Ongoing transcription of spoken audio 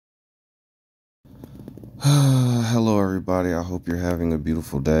Hello, everybody. I hope you're having a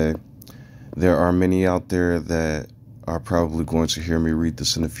beautiful day. There are many out there that are probably going to hear me read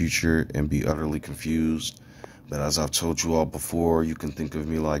this in the future and be utterly confused. But as I've told you all before, you can think of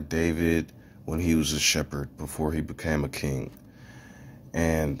me like David when he was a shepherd before he became a king.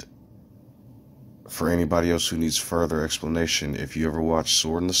 And for anybody else who needs further explanation, if you ever watch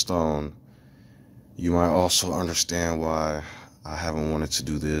Sword in the Stone, you might also understand why I haven't wanted to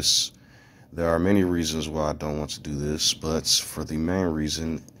do this. There are many reasons why I don't want to do this, but for the main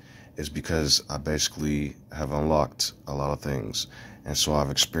reason is because I basically have unlocked a lot of things. And so I've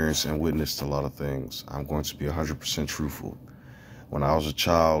experienced and witnessed a lot of things. I'm going to be 100% truthful. When I was a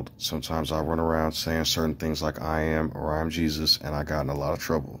child, sometimes I run around saying certain things like I am or I'm Jesus, and I got in a lot of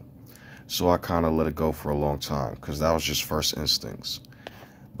trouble. So I kind of let it go for a long time because that was just first instincts.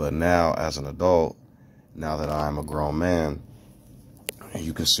 But now, as an adult, now that I'm a grown man, and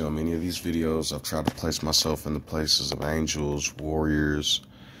you can see on many of these videos, I've tried to place myself in the places of angels, warriors,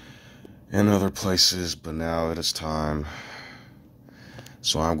 and other places, but now it is time.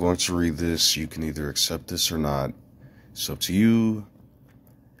 So I'm going to read this. You can either accept this or not. It's up to you,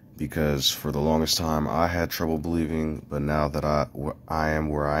 because for the longest time I had trouble believing, but now that I am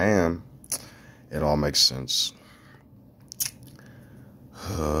where I am, it all makes sense.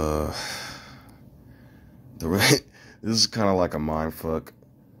 This is kind of like a mind fuck.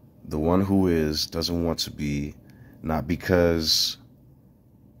 The one who is doesn't want to be, not because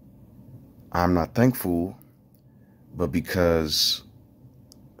I'm not thankful, but because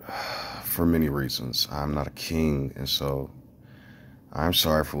for many reasons. I'm not a king, and so I'm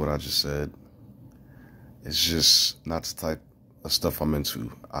sorry for what I just said. It's just not the type of stuff I'm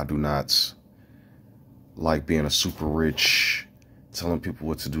into. I do not like being a super rich, telling people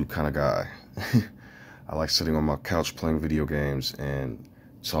what to do kind of guy. I like sitting on my couch playing video games and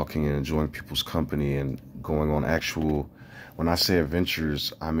talking and enjoying people's company and going on actual, when I say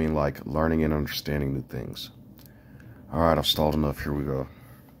adventures, I mean like learning and understanding new things. All right, I've stalled enough. Here we go.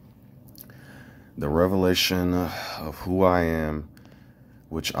 The revelation of who I am,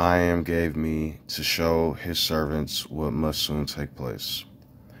 which I am gave me to show his servants what must soon take place.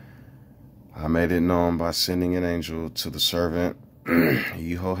 I made it known by sending an angel to the servant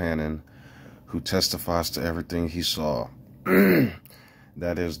Yehohanan, who testifies to everything he saw.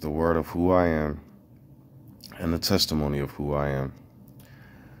 That is the word of who I am and the testimony of who I am.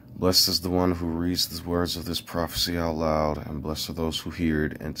 Blessed is the one who reads the words of this prophecy out loud, and blessed are those who hear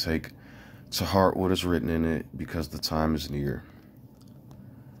it and take to heart what is written in it, because the time is near.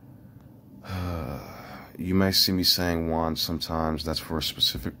 You may see me saying "one" sometimes. That's for a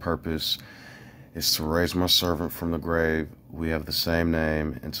specific purpose. It's to raise my servant from the grave. We have the same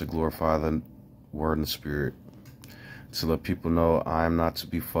name, and to glorify the Word and Spirit. To let people know I am not to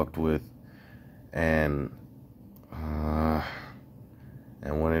be fucked with. And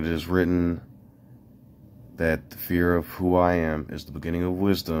when it is written that the fear of who I am is the beginning of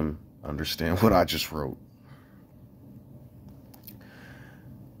wisdom, understand what I just wrote.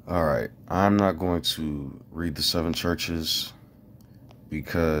 All right, I'm not going to read the 7 churches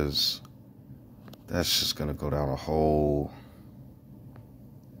because that's just going to go down a whole...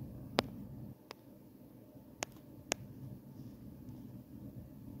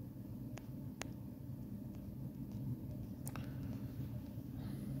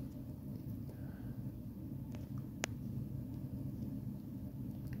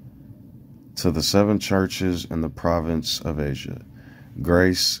 To the 7 churches in the province of Asia,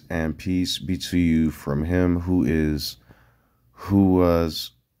 grace and peace be to you from him who is, who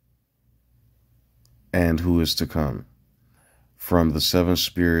was, and who is to come, from the 7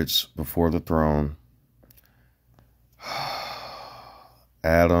 spirits before the throne,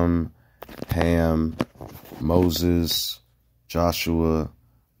 Adam, Ham, Moses, Joshua,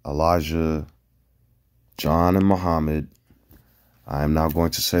 Elijah, John, and Muhammad. I am now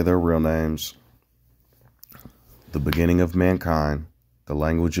going to say their real names. The beginning of mankind, the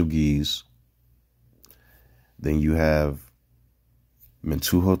language of Giz. Then you have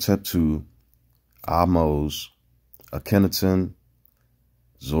Mentuhotep II, Ahmose, Akhenaten,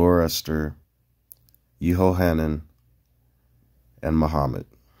 Zoroaster, Yehohanan, and Muhammad.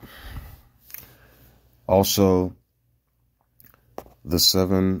 Also, the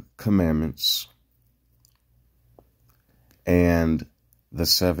 7 commandments and the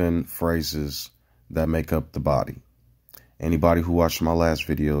 7 phrases that make up the body. Anybody who watched my last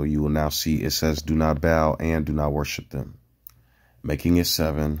video, you will now see it says do not bow and do not worship them, making it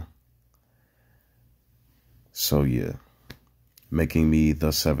 7. So yeah, making me the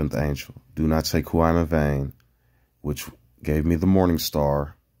 7th angel. Do not take who I am in vain, which gave me the morning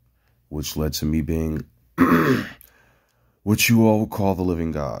star, which led to me being which you all call the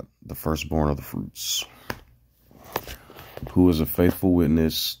living God, the firstborn of the fruits, who is a faithful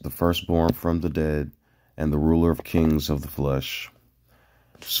witness, the firstborn from the dead, and the ruler of kings of the flesh.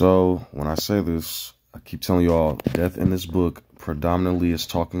 So when I say this, I keep telling you all, death in this book predominantly is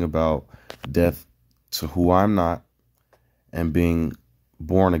talking about death to who I'm not and being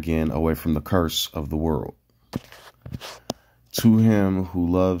born again away from the curse of the world. To him who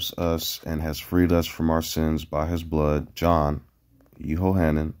loves us and has freed us from our sins by his blood, John,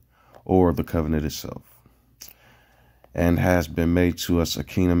 Yehohanan, or the covenant itself, and has been made to us a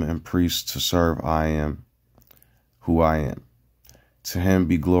kingdom and priests to serve I am who I am. To him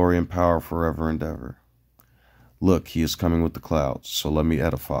be glory and power forever and ever. Look, he is coming with the clouds, so let me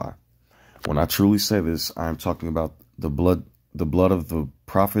edify. When I truly say this, I am talking about the blood of the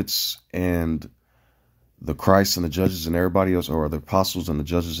prophets and the Christ and the judges and everybody else, or the apostles and the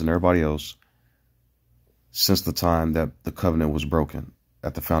judges and everybody else, since the time that the covenant was broken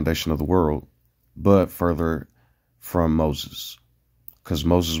at the foundation of the world, but further from Moses, because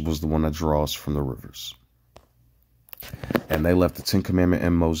Moses was the one that draws from the rivers. And they left the Ten Commandments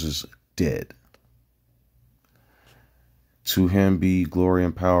and Moses dead. To him be glory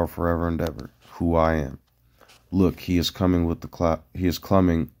and power forever and ever, who I am. Look, he is coming with the cloud. He is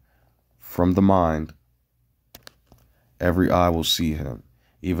coming from the mind. Every eye will see him,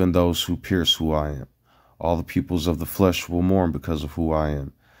 even those who pierce who I am. All the peoples of the flesh will mourn because of who I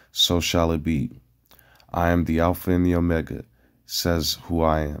am. So shall it be. I am the Alpha and the Omega, says who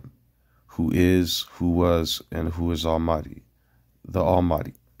I am, who is, who was, and who is Almighty, the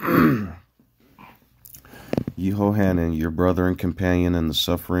Almighty. Yehohanan, your brother and companion in the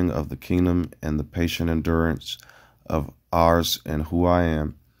suffering of the kingdom and the patient endurance of ours and who I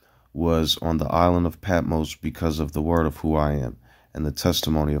am, was on the island of Patmos because of the word of who I am and the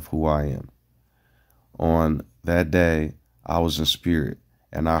testimony of who I am. On that day I was in spirit,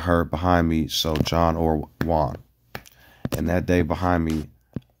 and I heard behind me, so John or Juan. And that day behind me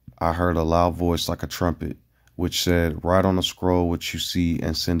I heard a loud voice like a trumpet, which said, write on a scroll what you see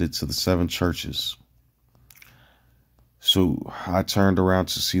and send it to the 7 churches. So I turned around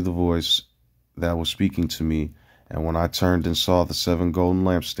to see the voice that was speaking to me, and when I turned and saw the 7 golden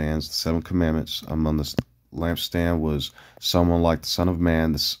lampstands, the 7 commandments, among the lampstand was someone like the Son of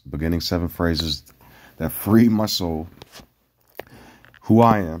Man, the beginning 7 phrases that freed my soul. Who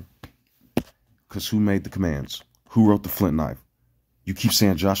I am, because who made the commands? Who wrote the flint knife? You keep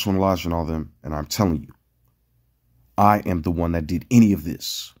saying Joshua and Elijah and all them, and I'm telling you, I am the one that did any of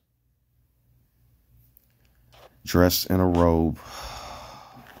this. Dressed in a robe,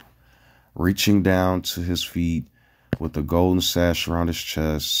 reaching down to his feet with a golden sash around his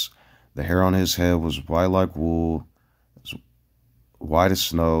chest. The hair on his head was white like wool, white as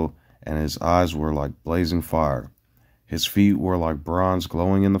snow, and his eyes were like blazing fire. His feet were like bronze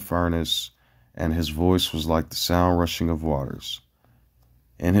glowing in the furnace, and his voice was like the sound rushing of waters.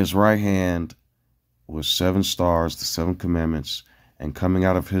 In his right hand was 7 stars, the 7 commandments, and coming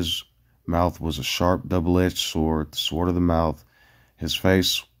out of his mouth was a sharp double-edged sword, the sword of the mouth. His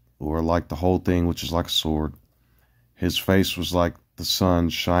face were like the whole thing, which is like a sword. His face was like the sun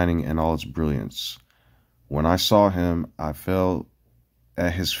shining in all its brilliance. When I saw him, I fell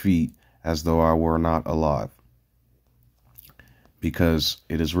at his feet as though I were not alive. Because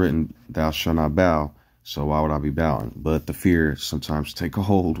it is written, thou shalt not bow, so why would I be bowing? But the fear sometimes take a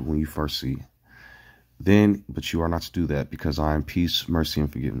hold when you first see. Then, but you are not to do that, because I am peace, mercy,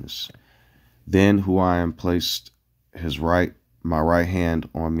 and forgiveness. Then who I am placed my right hand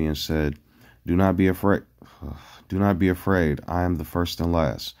on me and said, do not be afraid. Do not be afraid. I am the first and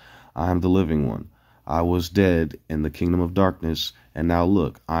last. I am the living one. I was dead in the kingdom of darkness, and now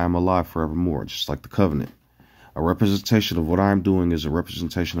look, I am alive forevermore, just like the covenant. A representation of what I am doing is a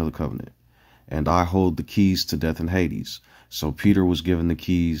representation of the covenant. And I hold the keys to death and Hades. So Peter was given the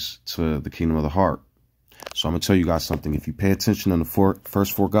keys to the kingdom of the heart. So I'm going to tell you guys something. If you pay attention in the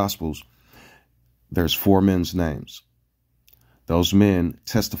first 4 Gospels, there's 4 men's names. Those men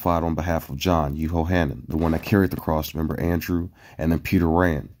testified on behalf of John, Yehohanan, the one that carried the cross. Remember Andrew, and then Peter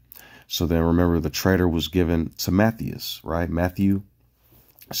ran. So then remember the traitor was given to Matthias, right? Matthew.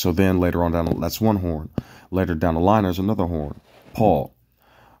 So then later on down, that's 1 horn. Later down the line, there's another horn, Paul.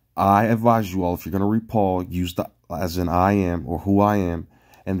 I advise you all, if you're going to read Paul, use the as in I am or who I am,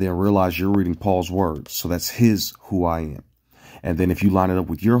 and then realize you're reading Paul's words. So that's his who I am. And then if you line it up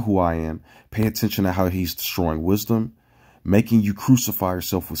with your who I am, pay attention to how he's destroying wisdom, making you crucify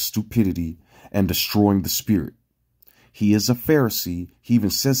yourself with stupidity, and destroying the spirit. He is a Pharisee. He even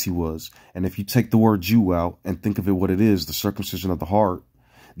says he was. And if you take the word Jew out and think of it what it is, the circumcision of the heart,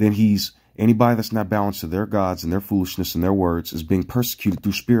 then he's Anybody that's not bowing to their gods and their foolishness and their words is being persecuted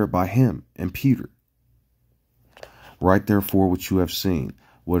through spirit by him and Peter. Write therefore what you have seen,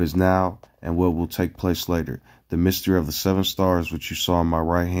 what is now and what will take place later. The mystery of the 7 stars which you saw in my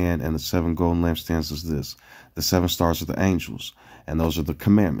right hand and the 7 golden lampstands is this. The 7 stars are the angels, and those are the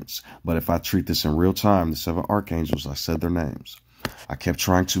commandments. But if I treat this in real time, the 7 archangels, I said their names. I kept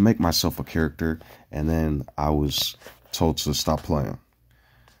trying to make myself a character, and then I was told to stop playing.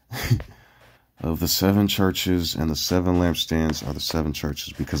 Of the 7 churches and the 7 lampstands are the 7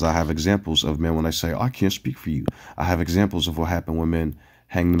 churches, because I have examples of men when they say, I can't speak for you. I have examples of what happened when men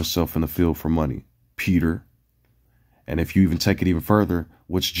hang themselves in the field for money. Peter. And if you even take it even further,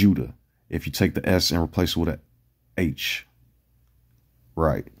 what's Judah? If you take the S and replace it with a H.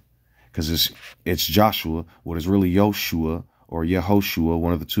 Right. Because it's Joshua, what is really Yoshua or Yehoshua,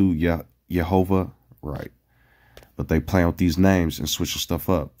 one of the two, Yehovah. Right. But they play with these names and switch the stuff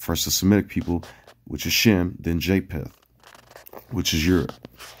up. First the Semitic people, which is Shem, then Japheth, which is Europe.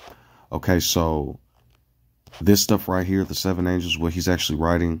 Okay, so this stuff right here, the 7 angels, what he's actually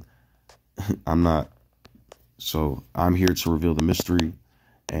writing, I'm not. So I'm here to reveal the mystery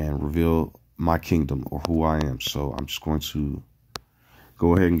and reveal my kingdom or who I am. So I'm just going to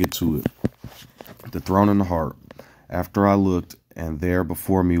go ahead and get to it. The throne in the heart. After I looked, and there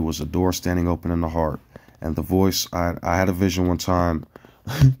before me was a door standing open in the heart. And the voice, I had a vision one time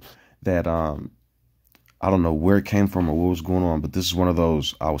that I don't know where it came from or what was going on, but this is one of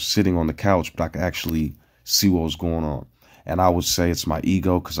those, I was sitting on the couch, but I could actually see what was going on. And I would say it's my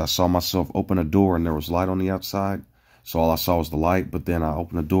ego because I saw myself open a door and there was light on the outside. So all I saw was the light, but then I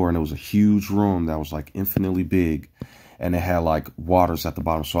opened the door and it was a huge room that was like infinitely big. And it had like waters at the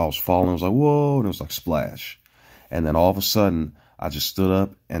bottom. So I was falling, it was like, whoa, and it was like splash. And then all of a sudden I just stood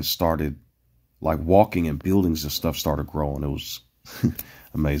up and started like walking, and buildings and stuff started growing. It was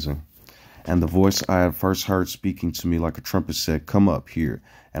amazing. And the voice I had first heard speaking to me like a trumpet said, come up here,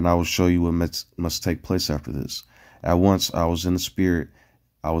 and I will show you what must take place after this. At once I was in the spirit,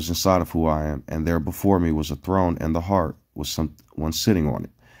 I was inside of who I am, and there before me was a throne, and the heart was someone sitting on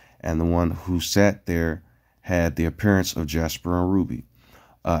it. And the one who sat there had the appearance of jasper and ruby.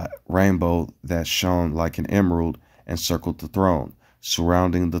 A rainbow that shone like an emerald encircled the throne.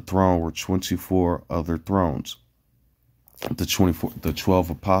 Surrounding the throne were 24 other thrones. The 12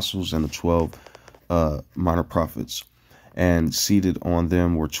 apostles and the 12 minor prophets. And seated on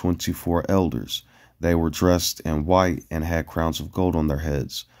them were 24 elders. They were dressed in white and had crowns of gold on their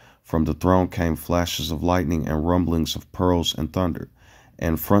heads. From the throne came flashes of lightning and rumblings of pearls and thunder.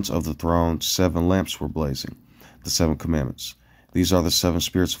 In front of the throne 7 lamps were blazing, the 7 commandments. These are the 7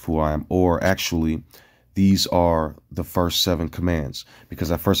 spirits of who I am, or actually, these are the first 7 commands,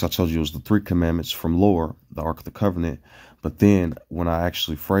 because at first I told you it was the 3 commandments from lore, the Ark of the Covenant, but then when I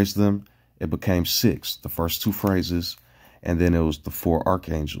actually phrased them, it became 6, the first 2 phrases, and then it was the 4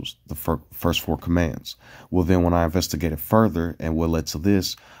 archangels, the first 4 commands. Well, then when I investigated further and what led to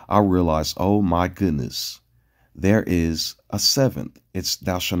this, I realized, oh my goodness, there is a 7th. It's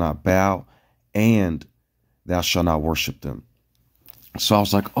thou shalt not bow and thou shalt not worship them. So I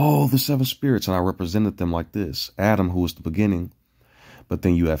was like, oh, the 7 spirits. And I represented them like this. Adam, who was the beginning. But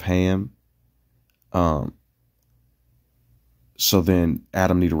then you have Ham. So then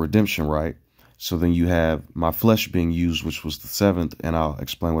Adam needed redemption, right? So then you have my flesh being used, which was the 7th. And I'll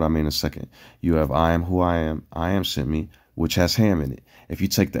explain what I mean in a second. You have I am who I am sent me, which has Ham in it. If you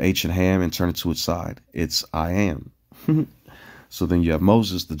take the H in Ham and turn it to its side, it's I am. So then you have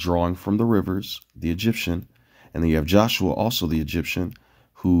Moses, the drawing from the rivers, the Egyptian. And then you have Joshua, also the Egyptian,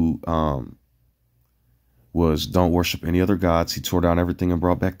 who was don't worship any other gods. He tore down everything and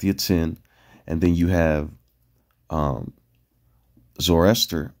brought back the 10. And then you have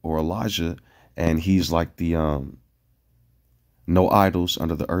Zoroaster or Elijah, and he's like the no idols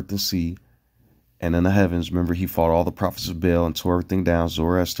under the earth and sea and in the heavens. Remember, he fought all the prophets of Baal and tore everything down,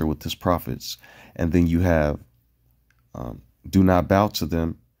 Zoroaster with his prophets. And then you have do not bow to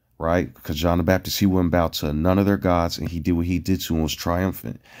them. Right? Because John the Baptist, he wouldn't bow to none of their gods, and he did what he did to and was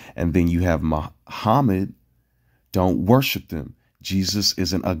triumphant. And then you have Muhammad, don't worship them. Jesus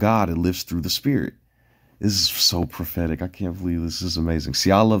isn't a God, it lives through the Spirit. This is so prophetic. I can't believe this is amazing. See,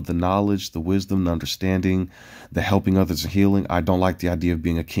 I love the knowledge, the wisdom, the understanding, the helping others and healing. I don't like the idea of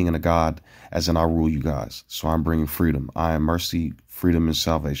being a king and a God, as in I rule you guys. So I'm bringing freedom. I am mercy, freedom, and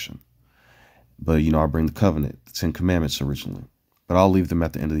salvation. But, you know, I bring the covenant, the 10 commandments originally. But I'll leave them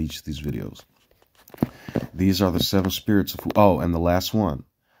at the end of each of these videos. These are the 7 spirits of who, oh, and the last one,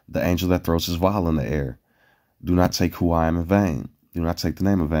 the angel that throws his vial in the air. Do not take who I am in vain. Do not take the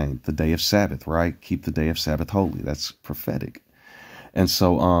name in vain. The day of Sabbath, right? Keep the day of Sabbath holy. That's prophetic. And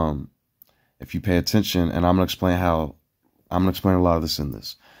so If you pay attention, and I'm going to explain a lot of this in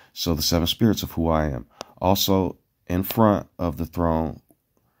this. So the seven spirits of who I am. Also, in front of the throne,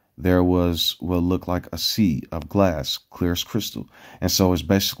 there was what looked like a sea of glass, clear as crystal. And so it's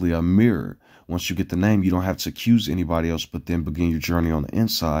basically a mirror. Once you get the name, you don't have to accuse anybody else, but then begin your journey on the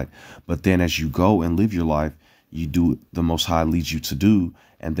inside. But then as you go and live your life, you do what the Most High leads you to do.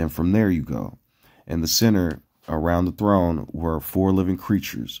 And then from there you go. In the center, around the throne, were 4 living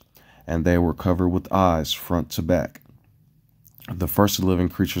creatures, and they were covered with eyes front to back. The first of the living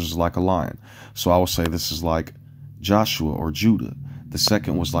creatures is like a lion. So I will say this is like Joshua or Judah. The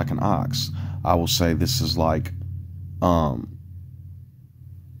second was like an ox. I will say this is like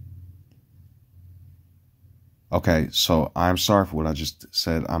okay, so I'm sorry for what I just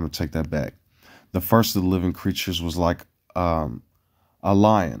said. I'm gonna take that back. The first of the living creatures was like a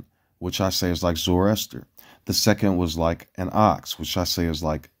lion, which I say is like Zoroaster. The second was like an ox, which I say is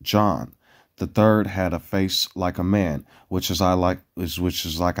like John. The third had a face like a man, which is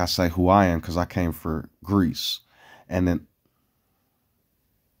like I say who I am, because I came for Greece. And then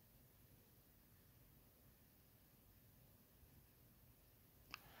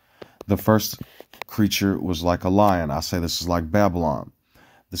the first creature was like a lion. I say this is like Babylon.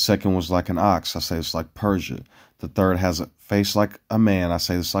 The second was like an ox. I say it's like Persia. The third has a face like a man. I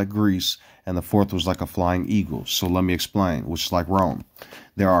say this like Greece. And the fourth was like a flying eagle. So let me explain, which is like Rome.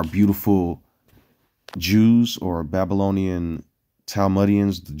 There are beautiful Jews or Babylonian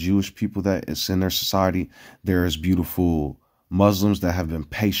Talmudians, the Jewish people that is in their society. There is beautiful Muslims that have been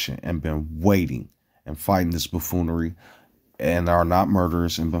patient and been waiting and fighting this buffoonery and are not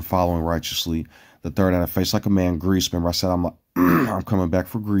murderers and been following righteously. The third had a face like a man, Greece. Remember I said I'm coming back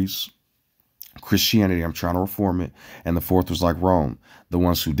for Greece. Christianity, I'm trying to reform it. And the fourth was like Rome, the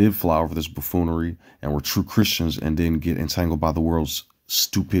ones who did fly over this buffoonery and were true Christians and didn't get entangled by the world's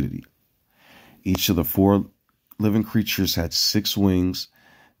stupidity. Each of the 4 living creatures had 6 wings.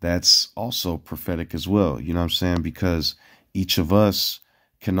 That's also prophetic as well. You know what I'm saying? Because each of us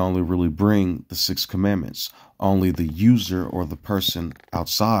can only really bring the 6 commandments. Only the user or the person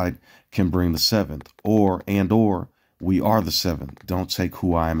outside can bring the 7th, or we are the 7th. Don't take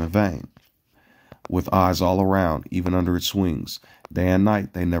who I am in vain. With eyes all around, even under its wings. Day and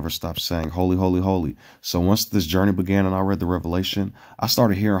night, they never stopped saying, holy, holy, holy. So once this journey began and I read the Revelation, I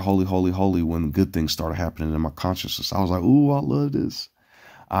started hearing holy, holy, holy when good things started happening in my consciousness. I was like, ooh, I love this.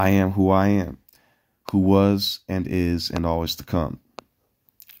 I am who I am, who was and is and always to come.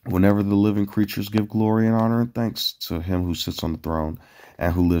 Whenever the living creatures give glory and honor and thanks to him who sits on the throne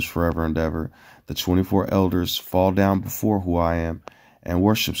and who lives forever and ever, the 24 elders fall down before who I am and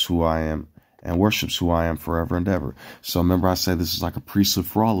worships who I am forever and ever. So remember I say this is like a priesthood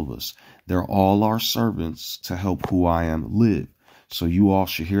for all of us. They're all our servants to help who I am live. So you all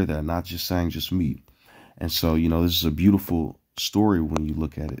should hear that, not just saying just me. And so, you know, this is a beautiful story when you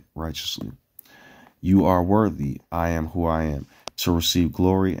look at it righteously. You are worthy, I am who I am, to receive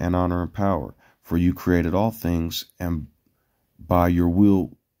glory and honor and power. For you created all things, and by your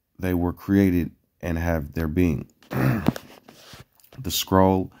will they were created and have their being. The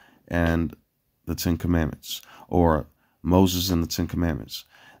scroll and the 10 commandments, or Moses and the 10 commandments.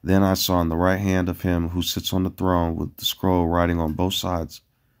 Then I saw in the right hand of him who sits on the throne with the scroll writing on both sides,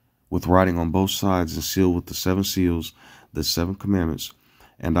 and sealed with the 7 seals, the 7 commandments.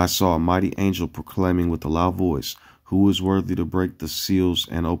 And I saw a mighty angel proclaiming with a loud voice, who is worthy to break the seals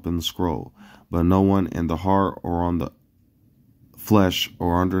and open the scroll? But no one in the heart or on the flesh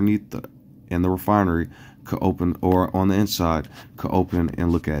or underneath in the refinery could open, or on the inside could open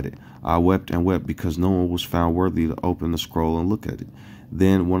and look at it. I wept and wept because no one was found worthy to open the scroll and look at it.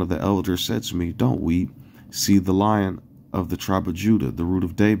 Then one of the elders said to me, don't weep. See, the Lion of the tribe of Judah, the root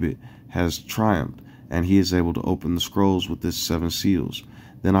of David, has triumphed, and he is able to open the scrolls with its 7 seals.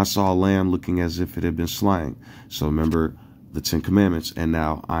 Then I saw a lamb looking as if it had been slain. So remember the 10 commandments, and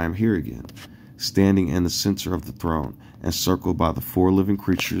now I am here again, standing in the center of the throne, encircled by the 4 living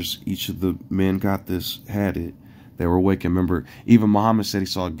creatures. Each of the men got this, had it. They were awake. And remember, even Muhammad said he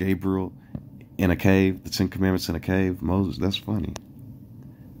saw Gabriel in a cave, the 10 commandments in a cave. Moses, that's funny.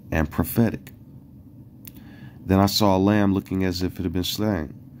 And prophetic. Then I saw a lamb looking as if it had been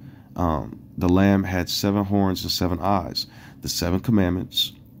slain. The lamb had 7 horns and 7 eyes, the 7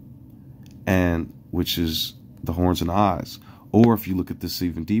 commandments, and which is the horns and eyes. Or if you look at this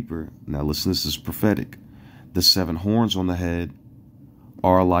even deeper, now listen, this is prophetic. The 7 horns on the head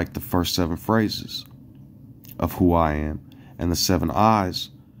are like the first 7 phrases of who I am, and the 7 eyes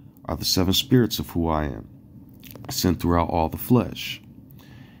are the 7 spirits of who I am, sent throughout all the flesh.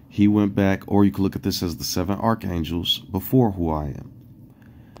 He went back, or you could look at this as the 7 archangels before who I am.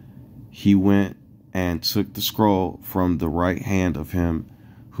 He went and took the scroll from the right hand of him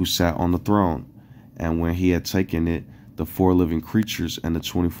who sat on the throne. And when he had taken it, the 4 living creatures and the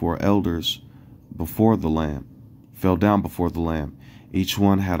 24 elders before the Lamb fell down before the Lamb. Each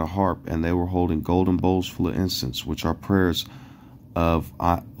one had a harp, and they were holding golden bowls full of incense, which are prayers of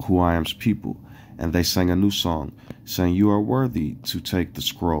who I am's people. And they sang a new song, saying, "You are worthy to take the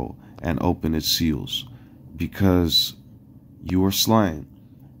scroll and open its seals, because you were slain,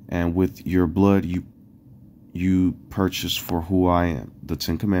 and with your blood you purchased for who I am," the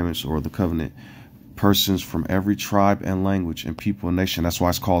 10 Commandments or the covenant, persons from every tribe and language and people and nation. That's why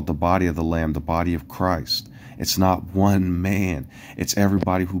it's called the body of the Lamb, the body of Christ. It's not one man. It's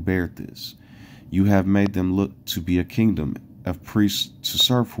everybody who bared this. You have made them look to be a kingdom of priests to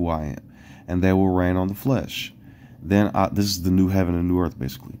serve who I am, and they will reign on the flesh. This is the new heaven and new earth,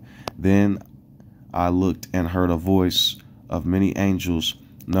 basically. Then I looked and heard a voice of many angels,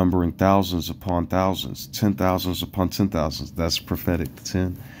 numbering thousands upon thousands, 10,000s upon 10,000s. That's prophetic,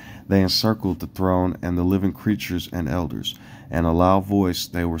 10. They encircled the throne and the living creatures and elders. And a loud voice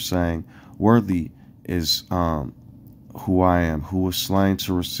they were saying, "Worthy is who I am, who was slain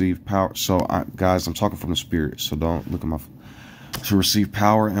to receive power." So, guys, I'm talking from the Spirit, so don't look at my... To receive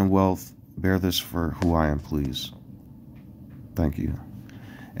power and wealth, bear this for who I am, please. Thank you.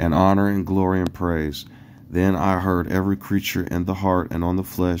 And honor and glory and praise. Then I heard every creature in the heart and on the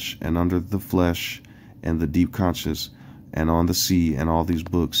flesh and under the flesh and the deep conscience and on the sea and all these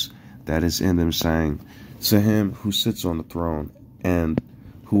books that is in them, saying, "To him who sits on the throne and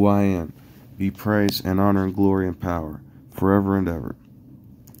who I am, be praise and honor and glory and power forever and ever."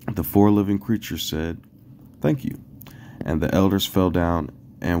 The 4 living creatures said, "Thank you." And the elders fell down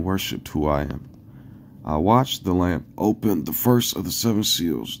and worshipped who I am. I watched the Lamb open the first of the 7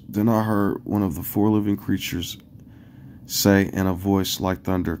 seals. Then I heard one of the 4 living creatures say in a voice like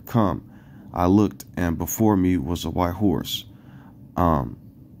thunder, "Come." I looked, and before me was a white horse.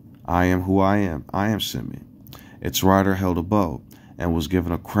 I am who I am sent me. Its rider held a bow and was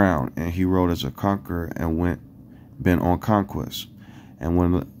given a crown, and he rode as a conqueror and bent on conquest. And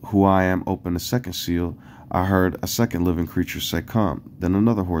when who I am opened the 2nd seal, I heard a 2nd living creature say, "Come." Then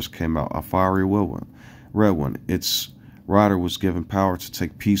another horse came out, a fiery red one. Its rider was given power to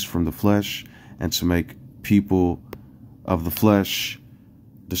take peace from the flesh and to make people of the flesh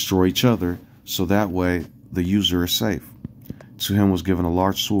destroy each other, so that way the user is safe. To him was given a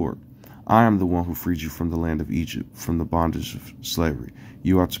large sword. "I am the one who freed you from the land of Egypt, from the bondage of slavery.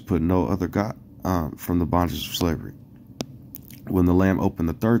 You are to put no other god from the bondage of slavery." When the Lamb opened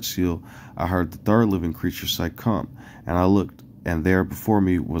the 3rd seal, I heard the 3rd living creature say, "Come." And I looked, and there before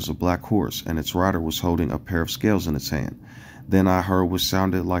me was a black horse, and its rider was holding a pair of scales in its hand. Then I heard what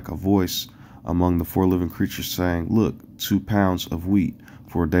sounded like a voice among the 4 living creatures saying, "Look, 2 pounds of wheat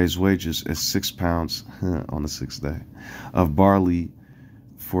for a day's wages is 6 pounds on the 6th day of barley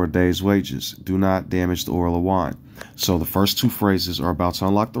for a day's wages. Do not damage the oil or wine." So the first 2 phrases are about to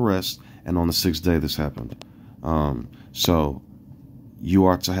unlock the rest, and on the 6th day this happened. So you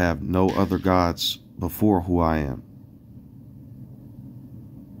are to have no other gods before who I am.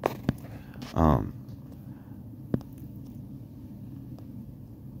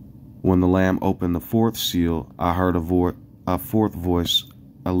 When the Lamb opened the 4th seal, I heard a 4th voice,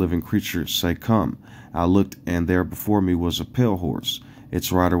 a living creature, say, "Come." I looked, and there before me was a pale horse.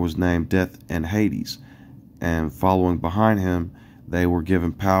 Its rider was named Death and Hades, and following behind him, they were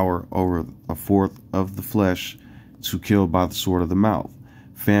given power over 1/4 of the flesh to kill by the sword of the mouth,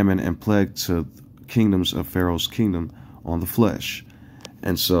 famine and plague to kingdoms of Pharaoh's kingdom on the flesh.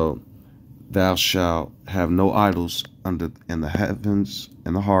 And so, "Thou shalt have no idols in the heavens,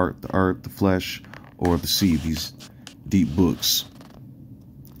 in the heart, the earth, the flesh, or the sea," these deep books.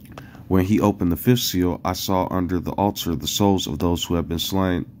 When he opened the 5th seal, I saw under the altar the souls of those who have been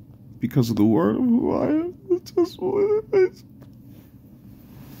slain because of the word of who I am.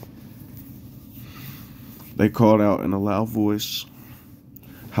 They called out in a loud voice,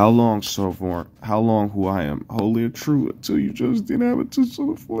 "How long, Sovereign? How long, who I am, holy and true, until you judge the inhabitants of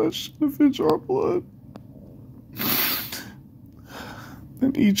the flesh and avenge our blood?"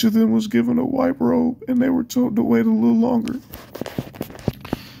 Then each of them was given a white robe, and they were told to wait a little longer.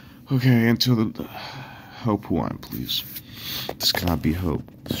 Okay, until the hope who I am, please. This cannot be hope.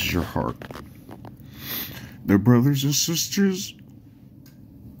 This is your heart. Their brothers and sisters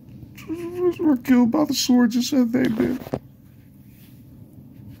were killed by the sword just as they did.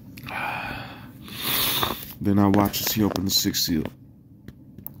 Then I watched as he opened the 6th seal.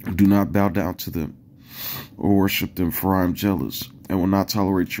 "Do not bow down to them or worship them, for I am jealous and will not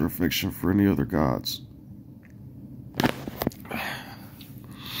tolerate your affection for any other gods.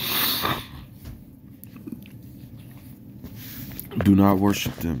 Do not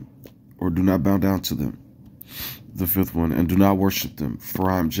worship them, or do not bow down to them. The fifth one, and do not worship them, for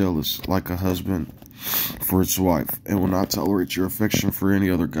I am jealous, like a husband for its wife, and will not tolerate your affection for any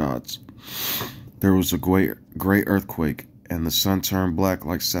other gods. There was a great earthquake, and the sun turned black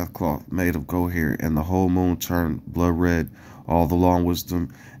like sackcloth made of goat hair, and the whole moon turned blood red. All the law and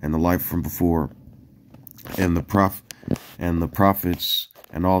wisdom and the light from before, and the prophets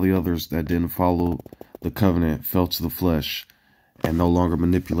and all the others that didn't follow the covenant fell to the flesh, and no longer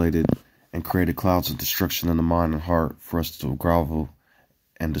manipulated and created clouds of destruction in the mind and heart for us to grovel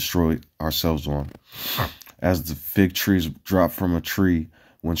and destroy ourselves on. As the fig trees drop from a tree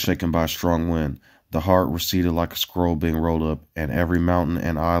when shaken by a strong wind, the heart receded like a scroll being rolled up, and every mountain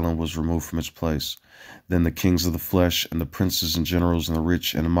and island was removed from its place. Then the kings of the flesh, and the princes and generals, and the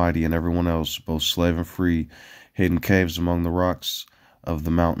rich and the mighty, and everyone else, both slave and free, hid in caves among the rocks of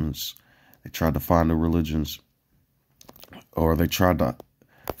the mountains. They tried to find new religions,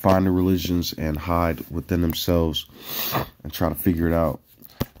 and hide within themselves and try to figure it out.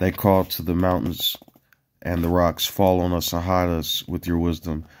 They called to the mountains and the rocks, fall on us and hide us with your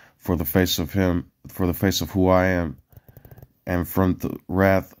wisdom, for the face of who I am, and from the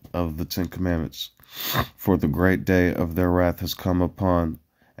wrath of the 10 Commandments. For the great day of their wrath has come upon,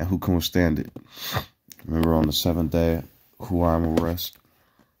 and who can withstand it? Remember, on the seventh day, who I am will rest.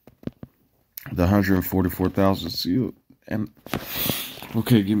 The 144,000 sealed. And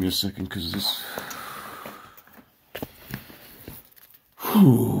okay, give me a second, because this.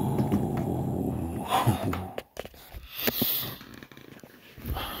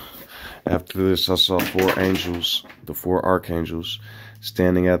 After this, I saw 4 angels, the 4 archangels,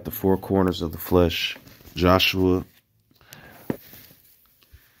 standing at the 4 corners of the flesh: Joshua,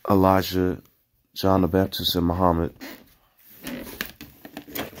 Elijah, John the Baptist, and Muhammad.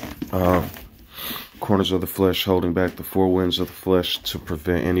 Corners of the flesh, holding back the 4 winds of the flesh to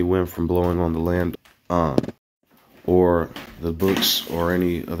prevent any wind from blowing on the land, or the books, or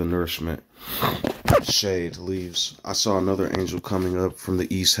any other nourishment. Shade, leaves. I saw another angel coming up from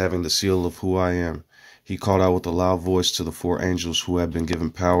the east, having the seal of who I am. He called out with a loud voice to the 4 angels who had been given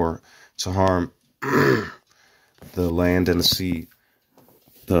power to harm the land and the sea,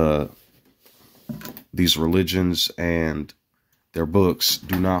 these religions and their books.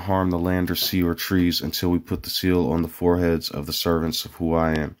 Do not harm the land or sea or trees until we put the seal on the foreheads of the servants of who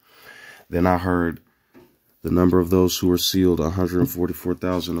I am. Then I heard the number of those who were sealed: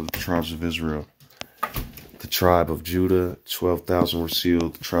 144,000 of the tribes of Israel. The tribe of Judah, 12,000 were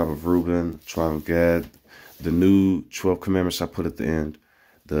sealed. The tribe of Reuben, tribe of Gad. The new 12 commandments I put at the end.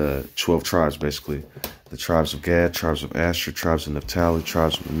 The 12 tribes, basically. The tribes of Gad, tribes of Asher, tribes of Naphtali,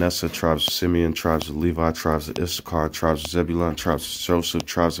 tribes of Manasseh, tribes of Simeon, tribes of Levi, tribes of Issachar, tribes of Zebulun, tribes of Joseph,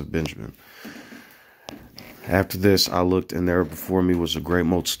 tribes of Benjamin. After this, I looked, and there before me was a great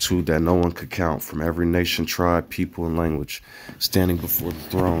multitude that no one could count, from every nation, tribe, people, and language, standing before the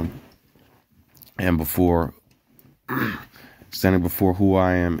throne and standing before who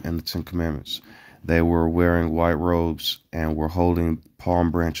I am and the 10 Commandments. They were wearing white robes and were holding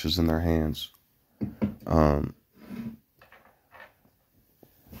palm branches in their hands. And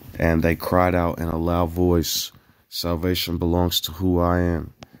they cried out in a loud voice, "Salvation belongs to who I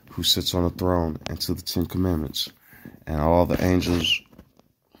am, who sits on the throne, and to the 10 Commandments." And all the angels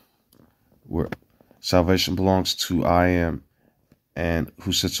were, salvation belongs to I am, and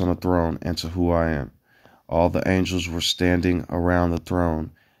who sits on the throne, and to who I am. All the angels were standing around the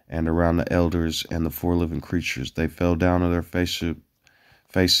throne, and around the elders and the 4 living creatures. They fell down on their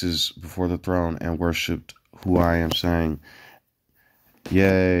faces before the throne and worshipped who I am, saying,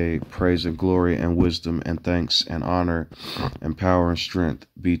 "Yea, praise and glory and wisdom and thanks and honor and power and strength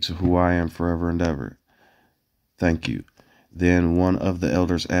be to who I am forever and ever. Thank you." Then one of the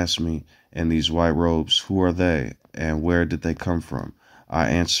elders asked me, "In these white robes, who are they, and where did they come from?" I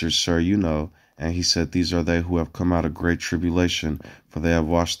answered, "Sir, you know." And he said, "These are they who have come out of great tribulation, for they have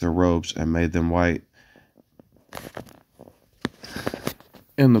washed their robes and made them white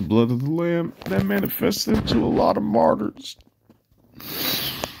in the blood of the Lamb that manifested into a lot of martyrs."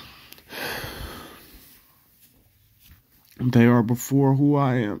 They are before who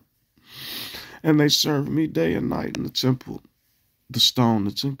I am, and they serve me day and night in the temple, the stone,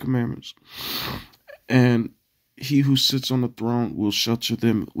 the 10 Commandments. And he who sits on the throne will shelter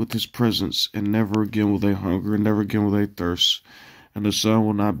them with his presence, and never again will they hunger, and never again will they thirst. And the sun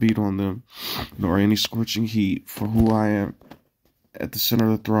will not beat on them, nor any scorching heat. For who I am at the center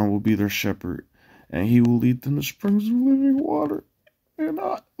of the throne will be their shepherd, and he will lead them to springs of living water. And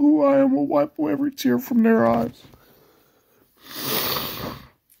who I am will wipe away every tear from their eyes.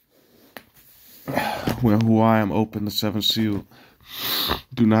 When who I am opened the seventh seal,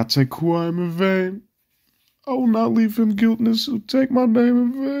 do not take who I am in vain. I will not leave him guiltless who take my name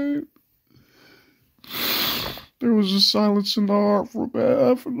in vain. There was a silence in the heart for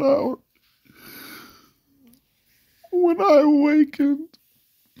about half an hour. When I awakened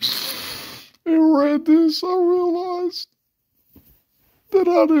and read this, I realized that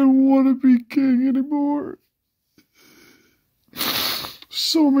I didn't want to be king anymore.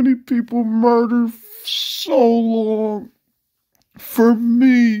 So many people murdered so long. For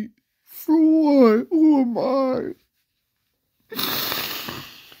me. For what? Who am I?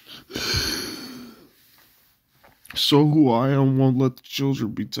 So who I am won't let the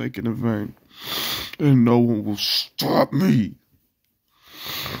children be taken in vain. And no one will stop me.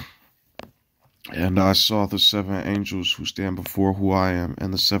 And I saw the 7 angels who stand before who I am,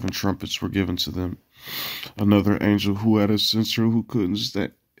 and the 7 trumpets were given to them. Another angel who had a censer who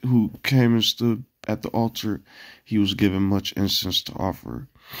came and stood at the altar, he was given much incense to offer.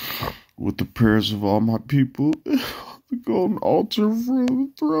 With the prayers of all my people, the golden altar in front of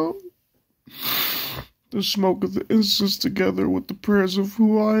the throne. The smoke of the incense together with the prayers of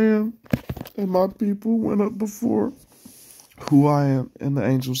who I am and my people went up before who I am in the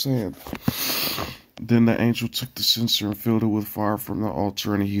angel's hand. Then the angel took the censer and filled it with fire from the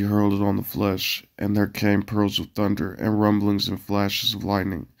altar, and he hurled it on the flesh. And there came peals of thunder, and rumblings and flashes of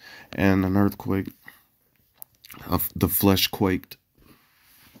lightning, and an earthquake. The flesh quaked.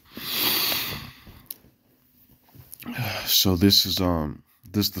 So this is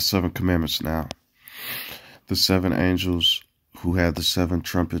the 7 commandments now. The 7 angels who had the 7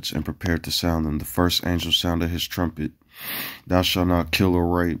 trumpets and prepared to sound them. The first angel sounded his trumpet. Thou shalt not kill or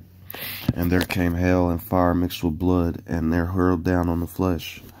rape. And there came hail and fire mixed with blood, and there hurled down on the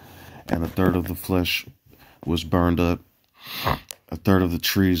flesh. And a third of the flesh was burned up. A third of the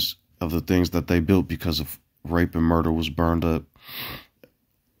trees of the things that they built because of rape and murder was burned up.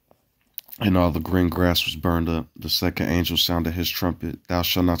 And all the green grass was burned up. The second angel sounded his trumpet. Thou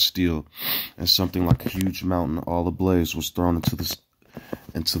shalt not steal. And something like a huge mountain, all ablaze, was thrown into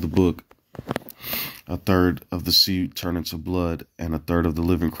the book. A third of the sea turned into blood, and a third of the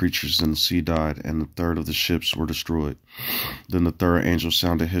living creatures in the sea died, and a third of the ships were destroyed. Then the third angel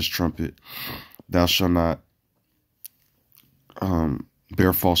sounded his trumpet. Thou shalt not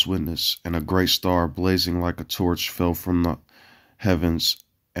bear false witness. And a great star, blazing like a torch, fell from the heavens,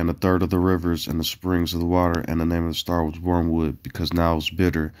 and a third of the rivers and the springs of the water, and the name of the star was wormwood, because now it's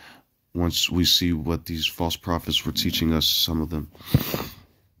bitter. Once we see what these false prophets were teaching us, some of them.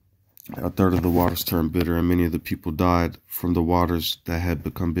 A third of the waters turned bitter, and many of the people died from the waters that had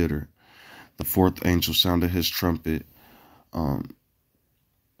become bitter. The fourth angel sounded his trumpet.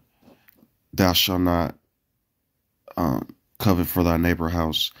 Thou shalt not covet for thy neighbor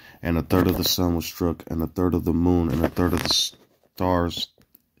house. And a third of the sun was struck, and a third of the moon, and a third of the stars,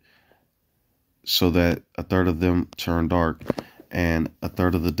 so that a third of them turned dark, and a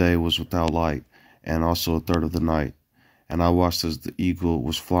third of the day was without light, and also a third of the night. And I watched as the eagle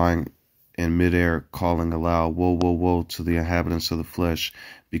was flying in midair, calling aloud, Woe, woe, woe to the inhabitants of the flesh,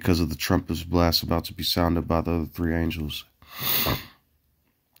 because of the trumpet's blast about to be sounded by the other 3 angels.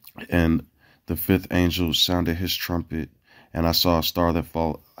 And the 5th angel sounded his trumpet, and I saw a star that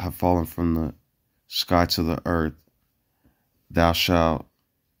had fallen from the sky to the earth. Thou shalt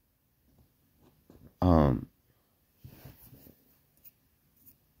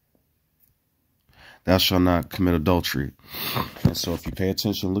thou shalt not commit adultery. And so if you pay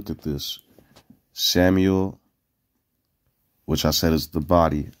attention, look at this. Samuel, which I said is the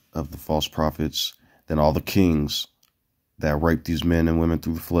body of the false prophets, then all the kings that raped these men and women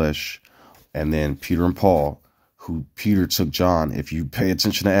through the flesh, and then Peter and Paul, who Peter took John. If you pay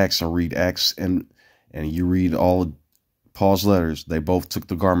attention to Acts and read Acts and you read all of Paul's letters, they both took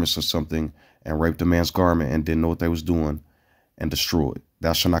the garments of something and raped a man's garment and didn't know what they was doing and destroyed.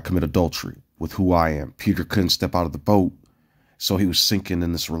 Thou shalt not commit adultery with who I am. Peter couldn't step out of the boat, so he was sinking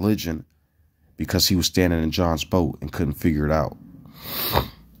in this religion because he was standing in John's boat and couldn't figure it out.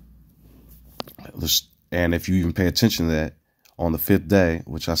 And if you even pay attention to that, on the 5th day,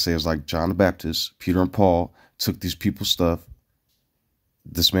 which I say is like John the Baptist, Peter and Paul took these people's stuff,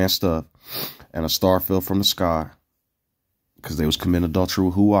 this man's stuff, and a star fell from the sky because they was committing adultery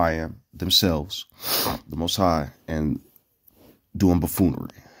with who I am, themselves, the Most High, and doing buffoonery.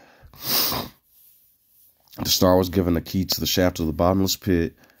 The star was given the key to the shaft of the bottomless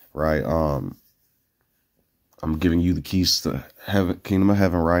pit, right? I'm giving you the keys to heaven, kingdom of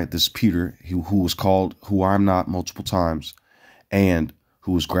heaven, right? This Peter, who was called who I'm not multiple times, and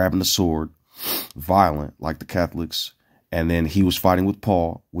who was grabbing the sword, violent like the Catholics, And then he was fighting with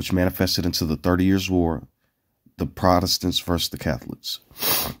Paul, which manifested into the 30 Years' War, the Protestants versus the Catholics,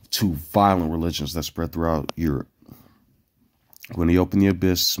 two violent religions that spread throughout Europe. When he opened the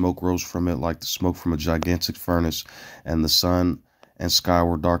abyss, smoke rose from it like the smoke from a gigantic furnace, and the sun and sky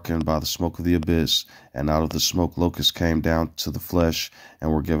were darkened by the smoke of the abyss, and out of the smoke locusts came down to the flesh,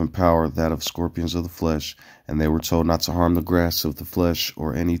 and were given power, that of scorpions of the flesh, and they were told not to harm the grass of the flesh,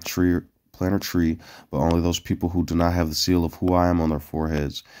 or any tree, plant or tree, but only those people who do not have the seal of who I am on their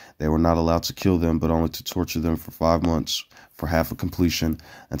foreheads. They were not allowed to kill them, but only to torture them for 5 months, for half a completion,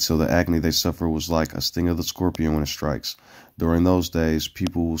 until the agony they suffer was like a sting of the scorpion when it strikes. During those days,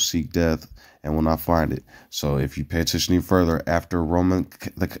 people will seek death and will not find it. So if you pay attention even further, after the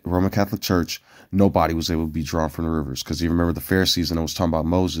Roman Catholic Church, nobody was able to be drawn from the rivers. Because you remember the Pharisees, and it was talking about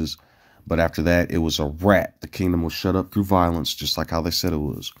Moses. But after that, it was a wrap. The kingdom was shut up through violence, just like how they said it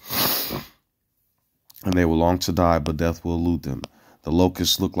was. And they will long to die, but death will elude them. The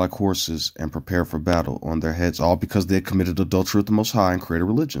locusts look like horses and prepare for battle on their heads, all because they had committed adultery with the Most High and created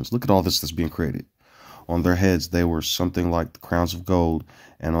religions. Look at all this that's being created. On their heads, they were something like the crowns of gold,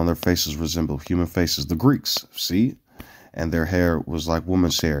 and on their faces resembled human faces. The Greeks, see? And their hair was like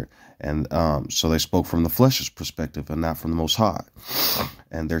woman's hair. And so they spoke from the flesh's perspective and not from the Most High.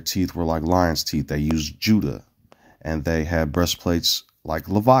 And their teeth were like lion's teeth. They used Judah. And they had breastplates like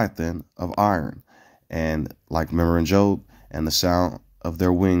Leviathan of iron. And like remember in Job, and the sound of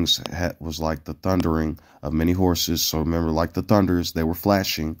their wings was like the thundering of many horses. So remember, like the thunders, they were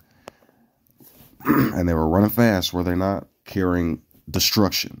flashing. And they were running fast, were they not? Carrying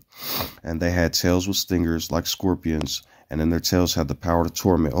destruction. And they had tails with stingers like scorpions, and in their tails had the power to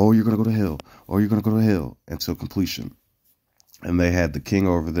torment. Oh, you're going to go to hell. Oh, you're going to go to hell, until completion. And they had the king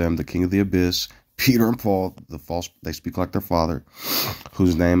over them, the king of the abyss, Peter and Paul, they speak like their father,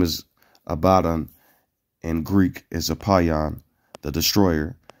 whose name is Abaddon, in Greek is Apollyon, the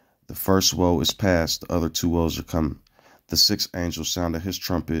destroyer. The first woe is past, the other 2 woes are coming. The 6th angel sounded his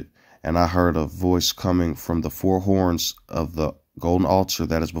trumpet, and I heard a voice coming from the 4 horns of the golden altar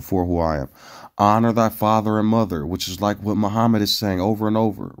that is before who I am. Honor thy father and mother, which is like what Muhammad is saying over and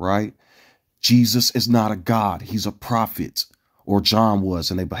over, right? Jesus is not a God. He's a prophet, or John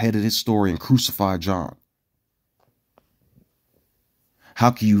was, and they beheaded his story and crucified John. How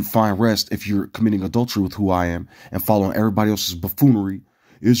can you find rest if you're committing adultery with who I am and following everybody else's buffoonery?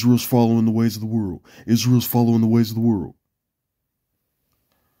 Israel's following the ways of the world. Israel's following the ways of the world.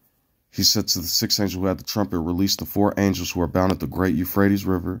 He said to the 6th angel who had the trumpet, release the 4 angels who are bound at the great Euphrates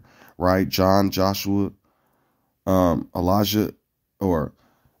River, right? John, Joshua, Elijah, or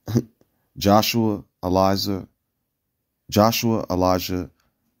Joshua, Elijah,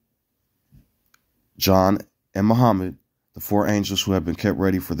 John, and Muhammad. The 4 angels who have been kept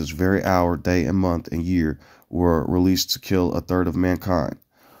ready for this very hour, day and month and year, were released to kill a third of mankind.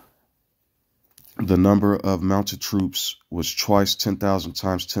 The number of mounted troops was twice 10,000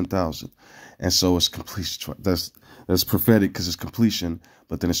 times 10,000. And so it's completion. That's prophetic because it's completion.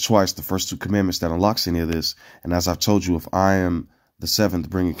 But then it's twice the first 2 commandments that unlocks any of this. And as I've told you, if I am the 7th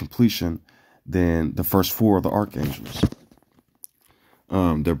bringing completion, then the first 4 are the archangels.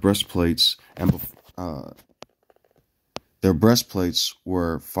 Their breastplates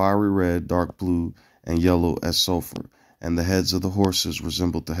were fiery red, dark blue, and yellow as sulfur. And the heads of the horses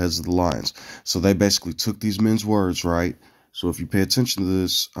resembled the heads of the lions. So they basically took these men's words, right? So if you pay attention to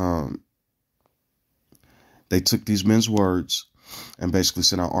this, they took these men's words and basically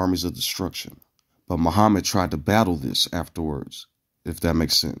sent out armies of destruction. But Muhammad tried to battle this afterwards, if that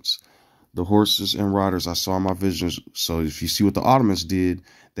makes sense. The horses and riders I saw in my visions. So if you see what the Ottomans did,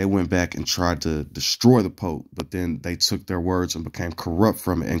 they went back and tried to destroy the Pope, but then they took their words and became corrupt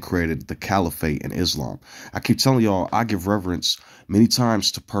from it and created the Caliphate in Islam. I keep telling y'all, I give reverence many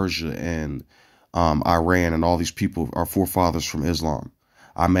times to Persia and Iran and all these people, our forefathers from Islam.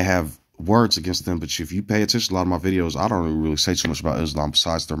 I may have words against them, but if you pay attention to a lot of my videos, I don't really say too much about Islam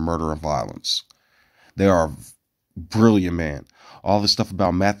besides their murder and violence. They are brilliant, man. All this stuff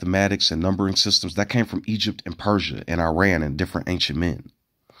about mathematics and numbering systems, that came from Egypt and Persia and Iran and different ancient men.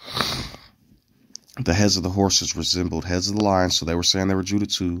 The heads of the horses resembled heads of the lions, so they were saying they were Judah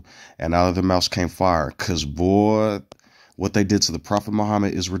too, and out of their mouths came fire, because, boy, what they did to the Prophet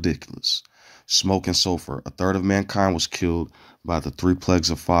Muhammad is ridiculous. Smoke and sulfur. A third of mankind was killed by the 3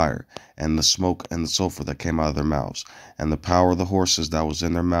 plagues of fire, and the smoke and the sulfur that came out of their mouths, and the power of the horses that was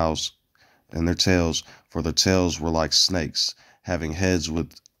in their mouths and their tails, for their tails were like snakes, having heads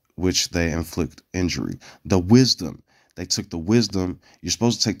with which they inflict injury. The wisdom. They took the wisdom. You're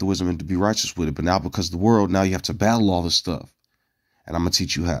supposed to take the wisdom and to be righteous with it. But now because of the world, now you have to battle all this stuff. And I'm going to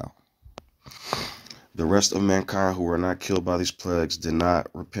teach you how. The rest of mankind who were not killed by these plagues did not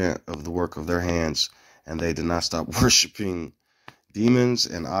repent of the work of their hands, and they did not stop worshiping demons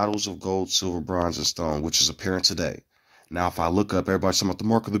and idols of gold, silver, bronze, and stone, which is apparent today. Now, if I look up, everybody's talking about the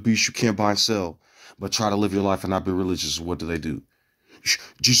mark of the beast, you can't buy and sell, but try to live your life and not be religious. What do?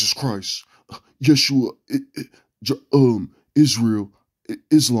 Jesus Christ, Yeshua, Israel,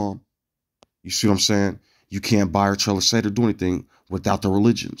 Islam. You see what I'm saying? You can't buy or sell or say or do anything without the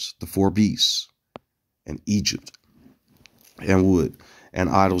religions, the four beasts, and Egypt, and wood, and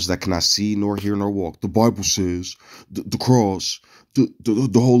idols that cannot see, nor hear, nor walk. The Bible says the cross,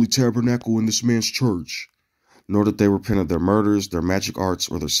 the holy tabernacle in this man's church. Nor did they repent of their murders, their magic arts,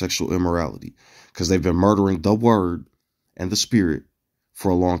 or their sexual immorality, because they've been murdering the word and the spirit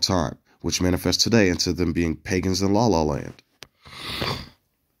for a long time, which manifests today into them being pagans in La La Land.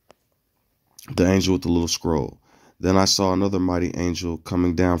 The angel with the little scroll. Then I saw another mighty angel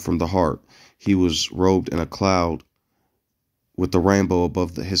coming down from the heart. He was robed in a cloud with the rainbow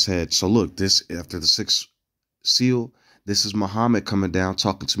above his head. So look, this, after the sixth seal, this is Muhammad coming down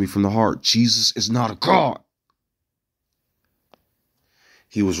talking to me from the heart. Jesus is not a god.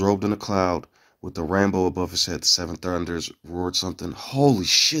 He was robed in a cloud with the rainbow above his head. The seven thunders roared something. Holy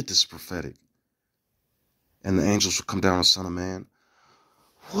shit, this is prophetic. And the angels would come down on Son of Man.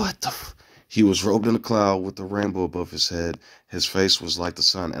 What the He was robed in a cloud with the rainbow above his head. His face was like the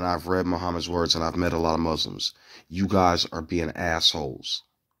sun. And I've read Muhammad's words, and I've met a lot of Muslims. You guys are being assholes.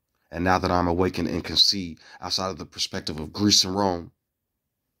 And now that I'm awakened and can see outside of the perspective of Greece and Rome,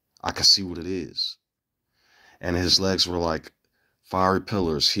 I can see what it is. And his legs were like fiery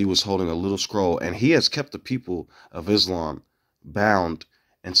pillars. He was holding a little scroll, and he has kept the people of Islam bound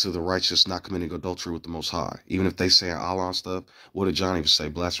into the righteous, not committing adultery with the Most High. Even if they say Allah and stuff, what did John even say?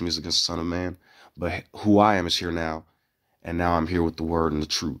 Blasphemy is against the Son of Man. But who I am is here now, and now I'm here with the word and the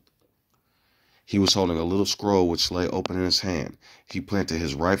truth. He was holding a little scroll which lay open in his hand. He planted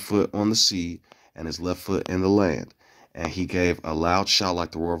his right foot on the sea and his left foot in the land, and he gave a loud shout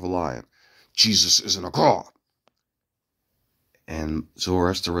like the roar of a lion. Jesus isn't a god. And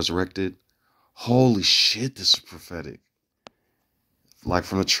Zoroaster resurrected. Holy shit, this is prophetic. Like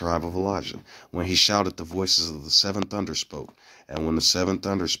from the tribe of Elijah. When he shouted, the voices of the seven thunders spoke. And when the seven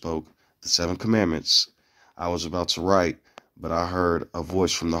thunders spoke, the seven commandments, I was about to write, but I heard a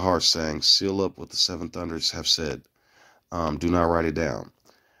voice from the heart saying, seal up what the seven thunders have said. Do not write it down.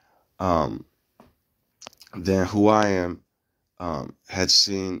 Then who I am had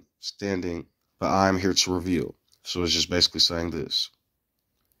seen standing, but I am here to reveal. So it's just basically saying this.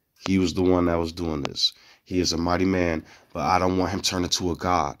 He was the one that was doing this. He is a mighty man, but I don't want him turned into a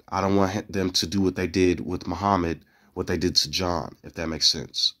god. I don't want them to do what they did with Muhammad, what they did to John, if that makes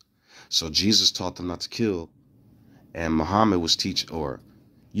sense. So Jesus taught them not to kill, and Muhammad was teaching, or,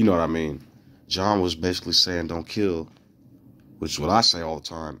 you know what I mean. John was basically saying don't kill, which is what I say all the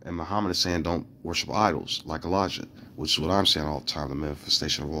time. And Muhammad is saying don't worship idols, like Elijah, which is what I'm saying all the time, the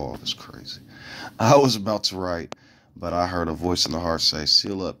manifestation of all. That's crazy. I was about to write, but I heard a voice in the heart say,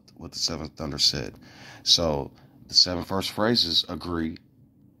 seal up what the seventh thunder said. So the seven first phrases agree,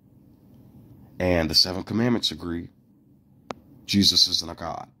 and the seven commandments agree. Jesus isn't a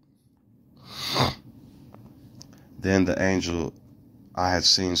god. Then the angel I had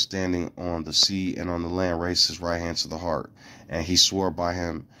seen standing on the sea and on the land raised his right hand to the heart, and he swore by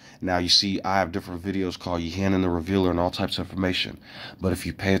him. Now, you see, I have different videos called Yehanan the Revealer and all types of information. But if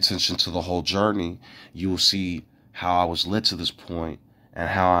you pay attention to the whole journey, you will see how I was led to this point and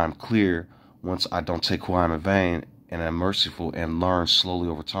how I'm clear once I don't take who I am in vain and am merciful and learn slowly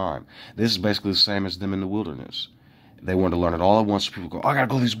over time. This is basically the same as them in the wilderness. They wanted to learn it all at once. People go, I got to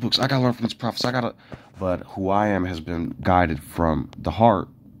go to these books. I got to learn from these prophets. But who I am has been guided from the heart.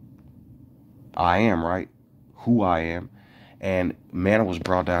 I am, right? Who I am. And manna was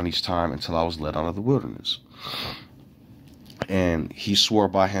brought down each time until I was led out of the wilderness. And he swore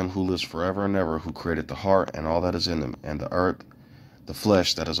by him who lives forever and ever, who created the heart and all that is in them, and the earth, the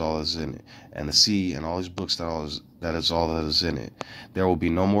flesh, that is all that is in it, and the sea and all these books, that is all that is in it. There will be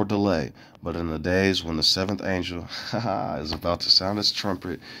no more delay, but in the days when the seventh angel is about to sound his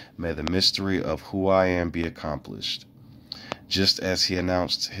trumpet, may the mystery of who I am be accomplished, just as he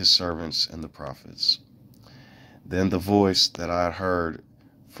announced his servants and the prophets. Then the voice that I had heard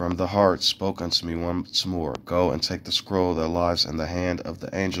from the heart spoke unto me once more, go and take the scroll that lies in the hand of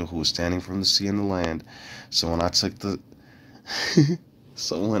the angel who is standing from the sea and the land. So when I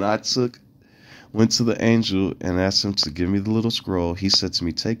went to the angel and asked him to give me the little scroll, he said to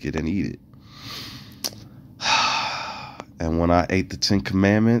me, take it and eat it. And when I ate the 10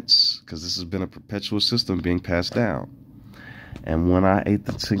 Commandments, because this has been a perpetual system being passed down, And when I ate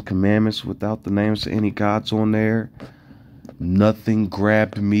the 10 Commandments without the names of any gods on there, nothing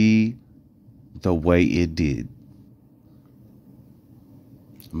grabbed me the way it did.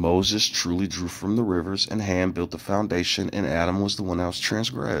 Moses truly drew from the rivers, and Ham built the foundation, and Adam was the one that was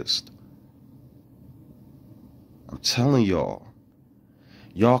transgressed. I'm telling y'all.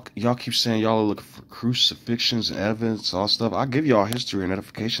 Y'all keep saying y'all are looking for crucifixions and evidence, all stuff. I give y'all history and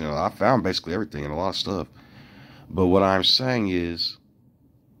edification. I found basically everything and a lot of stuff. But what I'm saying is,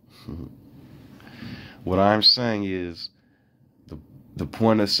 the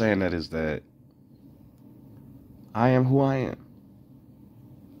point of saying that is that I am who I am.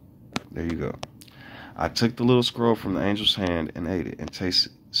 There you go. I took the little scroll from the angel's hand and ate it, and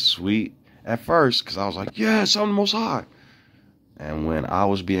tasted sweet at first because I was like, yes, I'm the Most High. And when I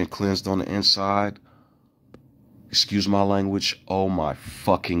was being cleansed on the inside, excuse my language, oh my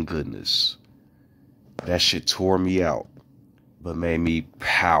fucking goodness. That shit tore me out, but made me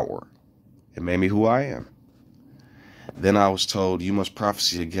power. It made me who I am. Then I was told, you must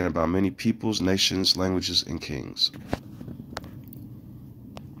prophesy again about many peoples, nations, languages, and kings.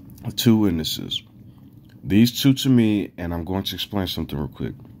 2 witnesses. These 2 to me, and I'm going to explain something real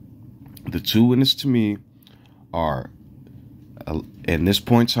quick. The 2 witnesses to me are, at this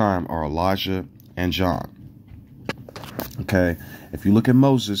point in time, are Elijah and John. Okay, if you look at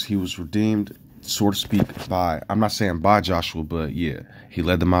Moses, he was redeemed, so to speak, by, I'm not saying by Joshua, but yeah, he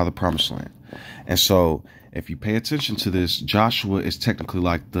led them out of the promised land. And so, if you pay attention to this, Joshua is technically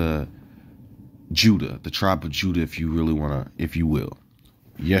like the Judah, the tribe of Judah, if you really want to, if you will.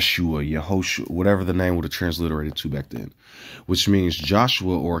 Yeshua, Yehoshua, whatever the name would have transliterated to back then. Which means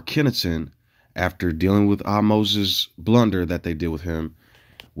Joshua, or Kenaton, after dealing with Moses' blunder that they did with him,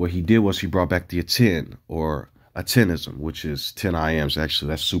 what he did was he brought back the Aten, or Atenism, which is 10 I ams. Actually,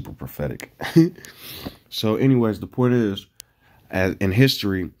 that's super prophetic. So anyways, the point is, in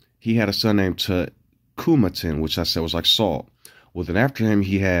history, he had a son named Tekumaten, which I said was like Saul. Well, then after him,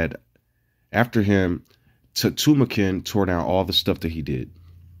 Tekumaken tore down all the stuff that he did.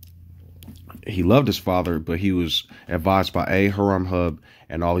 He loved his father, but he was advised by Haram-Hub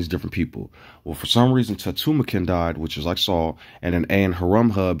and all these different people. Well, for some reason, Tekumaken died, which is like Saul, and then and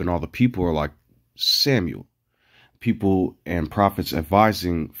Haram-Hub and all the people are like Samuel. People and prophets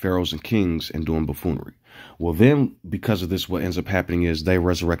advising pharaohs and kings and doing buffoonery. Well, then, because of this, what ends up happening is they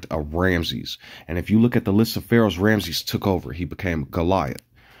resurrect a Ramses. And if you look at the list of pharaohs, Ramses took over. He became Goliath.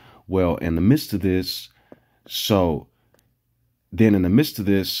 Well, in the midst of this,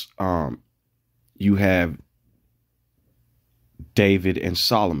 you have David and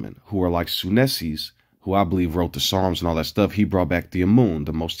Solomon, who are like Sunesis, who I believe wrote the Psalms and all that stuff. He brought back the Amun,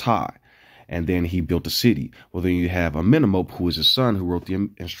 the Most High, and then he built a city. Well, then you have Amenemop, who is his son, who wrote the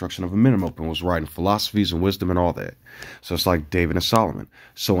instruction of Amenemop and was writing philosophies and wisdom and all that. So it's like David and Solomon.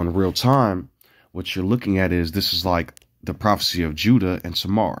 So in real time, what you're looking at is this is like the prophecy of Judah and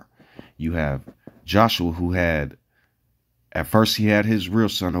Tamar. You have Joshua, who had, at first he had his real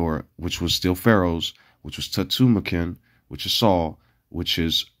son, which was still Pharaohs, which was Tekumaken, which is Saul, which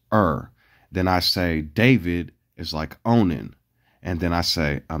is Then I say David is like Onan. And then I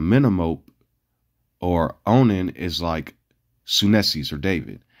say Amenemop, or Onan, is like Sunesis or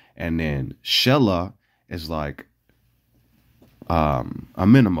David. And then Shelah is like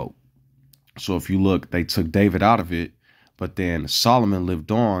Amenemop. So if you look, they took David out of it, but then Solomon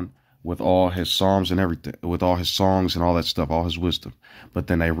lived on with all his psalms and everything, with all his songs and all that stuff, all his wisdom. But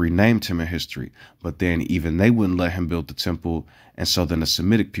then they renamed him in history. But then even they wouldn't let him build the temple. And so then the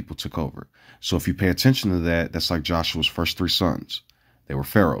Semitic people took over. So if you pay attention to that, that's like Joshua's first 3 sons. They were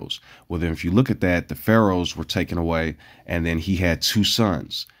pharaohs. Well, then if you look at that, the pharaohs were taken away. And then he had 2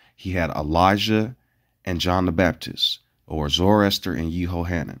 sons. He had Elijah and John the Baptist, or Zoroaster and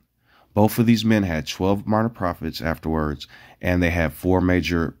Yehohanan. Both of these men had 12 minor prophets afterwards, and they had 4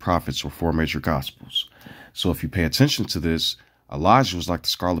 major prophets, or 4 major gospels. So if you pay attention to this, Elijah was like the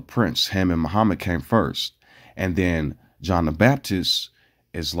Scarlet Prince. Him and Muhammad came first. And then John the Baptist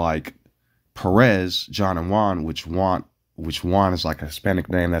is like Perez, John and Juan, which Juan is like a Hispanic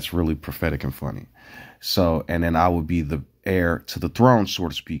name that's really prophetic and funny. So, and then I would be the heir to the throne, so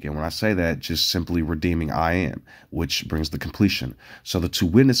to speak. And when I say that, just simply redeeming I am, which brings the completion. So the 2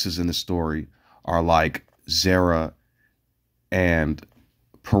 witnesses in the story are like Zerah and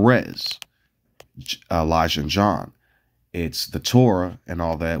Perez, Elijah and John. It's the Torah and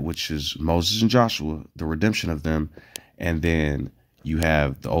all that, which is Moses and Joshua, the redemption of them. And then you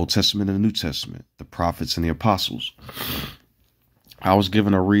have the Old Testament and the New Testament, the prophets and the apostles. I was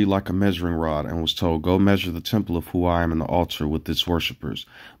given a reed like a measuring rod and was told, go measure the temple of who I am and the altar with its worshippers,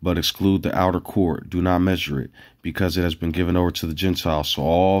 but exclude the outer court. Do not measure it, because it has been given over to the Gentiles. So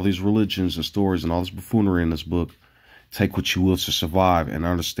all these religions and stories and all this buffoonery in this book, take what you will to survive and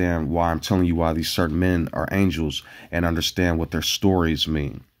understand why I'm telling you why these certain men are angels and understand what their stories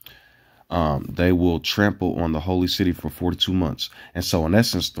mean. They will trample on the holy city for 42 months. And so in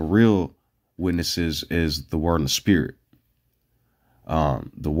essence, the real witnesses is the word and the spirit.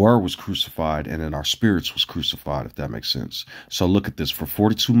 The word was crucified and then our spirits was crucified, if that makes sense. So look at this. For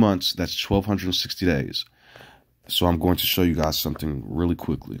 42 months, that's 1,260 days. So I'm going to show you guys something really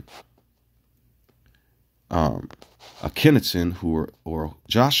quickly. Akhenaten, or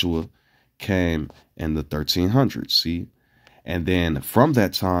Joshua, came in the 1300s, see? And then from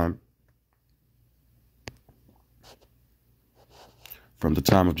that time, from the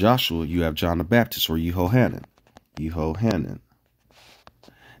time of Joshua, you have John the Baptist, or Yehohanan.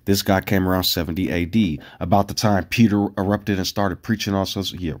 This guy came around 70 AD, about the time Peter erupted and started preaching also.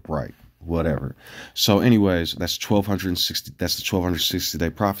 Yeah, right. Whatever. So anyways, that's 1,260. That's the 1,260 day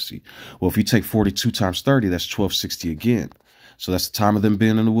prophecy. Well, if you take 42 times 30, that's 1,260 again. So that's the time of them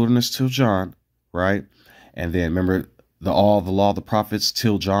being in the wilderness till John, right? And then remember the law of the prophets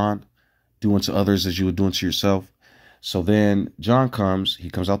till John, do unto others as you would do unto yourself. So then John comes,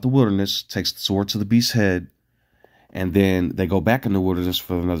 he comes out the wilderness, takes the sword to the beast's head, and then they go back in the wilderness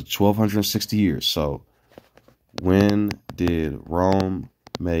for another 1,260 years. So when did Rome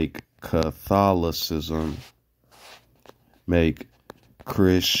make Catholicism, make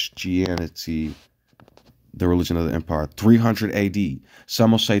Christianity the religion of the empire? 300 AD.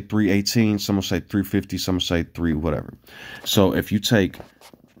 Some will say 318, some will say 350, some will say 3 whatever. So if you take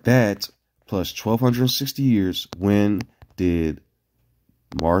that plus 1,260 years, when did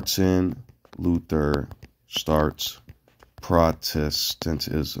Martin Luther start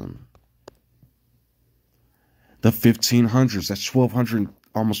Protestantism? The 1500s. That's 1,200,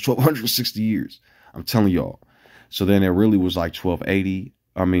 almost 1,260 years. I'm telling y'all. So then it really was like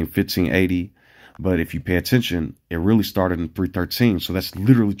 1580. But if you pay attention, it really started in 313. So that's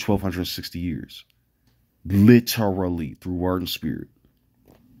literally 1,260 years. Literally, through word and spirit.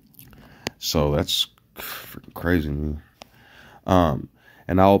 So that's freaking crazy, man.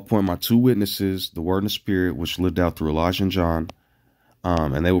 And I'll appoint my 2 witnesses, the word and the spirit, which lived out through Elijah and John.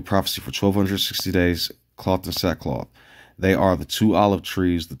 And they will prophesy for 1,260 days, cloth and sackcloth. They are the 2 olive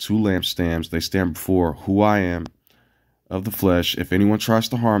trees, the 2 lampstands. They stand before who I am of the flesh. If anyone tries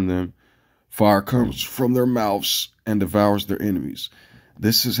to harm them, fire comes from their mouths and devours their enemies.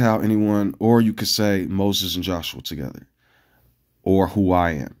 This is how anyone, or you could say Moses and Joshua together, or who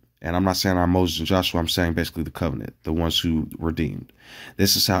I am. And I'm not saying I'm Moses and Joshua. I'm saying basically the covenant, the ones who redeemed.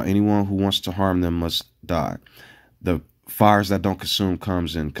 This is how anyone who wants to harm them must die. The fires that don't consume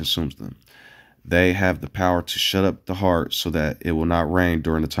comes and consumes them. They have the power to shut up the heart so that it will not rain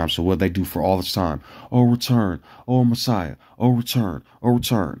during the time. So what they do for all this time, oh, return, oh, Messiah, oh, return, oh,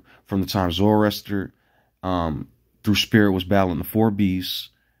 return. From the time Zoroaster through spirit was battling the 4 beasts,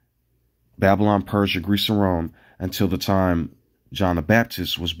 Babylon, Persia, Greece, and Rome, until the time John the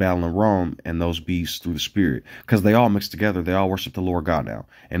Baptist was battling Rome and those beasts through the spirit. Because they all mixed together. They all worship the Lord God now.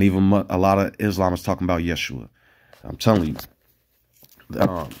 And even a lot of Islam is talking about Yeshua. I'm telling you.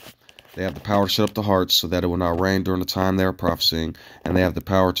 They have the power to shut up the hearts so that it will not rain during the time they are prophesying. And they have the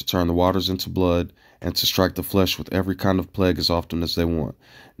power to turn the waters into blood and to strike the flesh with every kind of plague as often as they want.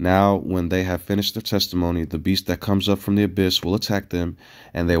 Now, when they have finished their testimony, the beast that comes up from the abyss will attack them,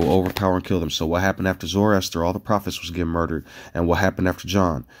 and they will overpower and kill them. So what happened after Zoroaster? All the prophets was getting murdered. And what happened after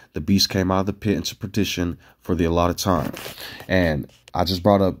John? The beast came out of the pit into perdition for the allotted time. And I just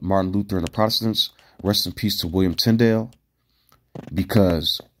brought up Martin Luther and the Protestants. Rest in peace to William Tyndale,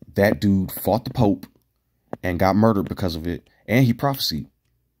 because that dude fought the Pope and got murdered because of it. And he prophesied.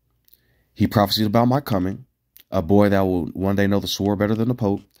 He prophesied about my coming, a boy that will one day know the sword better than the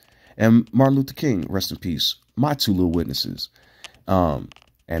Pope. And Martin Luther King, rest in peace, my 2 little witnesses. And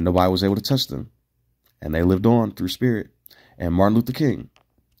nobody was able to touch them. And they lived on through spirit. And Martin Luther King,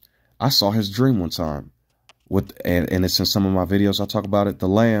 I saw his dream one time. And it's in some of my videos, I talk about it. The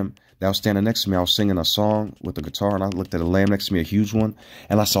lamb that was standing next to me, I was singing a song with the guitar, and I looked at a lamb next to me, a huge one.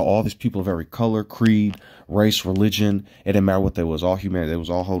 And I saw all these people of every color, creed, race, religion. It didn't matter what they was, all humanity. They was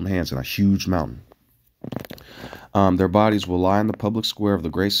all holding hands in a huge mountain. Their bodies will lie in the public square of the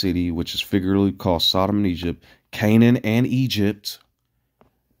great city, which is figuratively called Sodom and Egypt, Canaan and Egypt,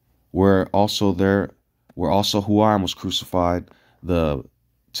 where also Huam was crucified, the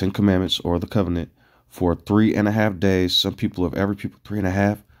 10 Commandments or the covenant, for 3.5 days. Some people of every people,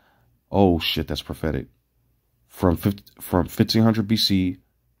 3.5. Oh shit, that's prophetic. from 1500 BC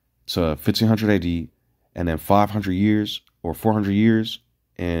to 1500 AD, and then 500 years or 400 years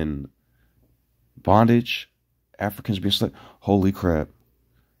in bondage, Africans being enslaved. Holy crap.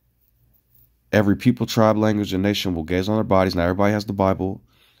 Every people, tribe, language, and nation will gaze on their bodies. Now everybody has the Bible,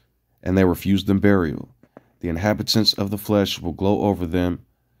 and they refuse them burial. The inhabitants of the flesh will gloat over them,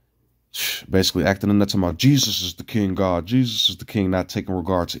 basically acting in that time about Jesus is the King God. Jesus is the King, not taking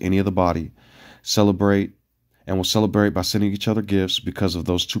regard to any of the body. Celebrate, and will celebrate by sending each other gifts because of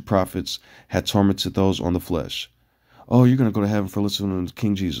those two prophets had tormented those on the flesh. Oh, you're going to go to heaven for listening to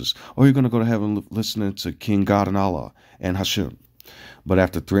King Jesus. Oh, you're going to go to heaven listening to King God and Allah and Hashem. But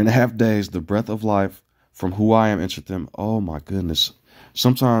after 3.5 days, the breath of life from who I am entered them. Oh, my goodness.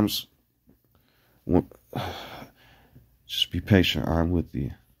 Sometimes, just be patient. I'm with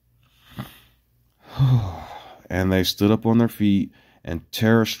you. And they stood up on their feet, and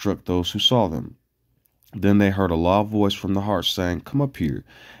terror struck those who saw them. Then they heard a loud voice from the heart saying, "Come up here."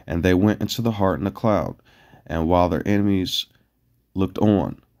 And they went into the heart in a cloud, and while their enemies looked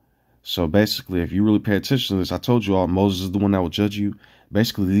on. So basically, if you really pay attention to this, I told you all, Moses is the one that will judge you.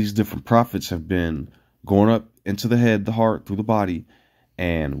 Basically, these different prophets have been going up into the head, the heart, through the body,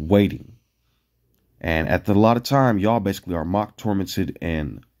 and waiting. And at a lot of time, y'all basically are mocked, tormented,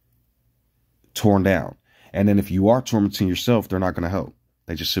 and torn down. And then if you are tormenting yourself, they're not going to help.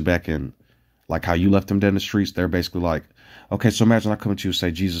 They just sit back and, like how you left them dead in the streets, they're basically like, okay, so imagine I come to you and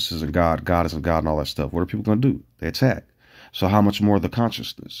say Jesus isn't God, God isn't God, and all that stuff. What are people going to do? They attack. So how much more the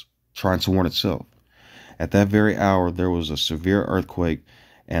consciousness trying to warn itself? At that very hour, there was a severe earthquake,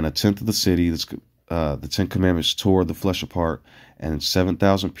 and 1/10 of the city, the 10 Commandments, tore the flesh apart, and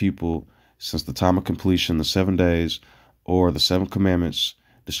 7,000 people, since the time of completion, the 7 days, or the 7 Commandments,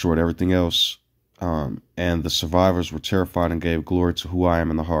 destroyed everything else. And the survivors were terrified and gave glory to who I am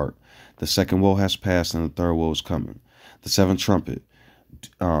in the heart. The second woe has passed, and the third woe is coming. The seventh trumpet.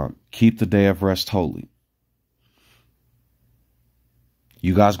 Keep the day of rest holy.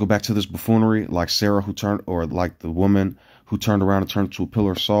 You guys go back to this buffoonery, like Sarah who turned, or like the woman who turned around and turned into a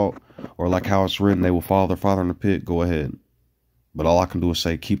pillar of salt, or like how it's written, they will follow their father in the pit. Go ahead. But all I can do is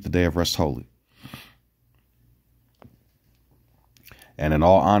say, keep the day of rest holy. And in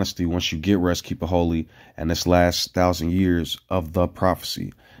all honesty, once you get rest, keep it holy. And this last 1,000 years of the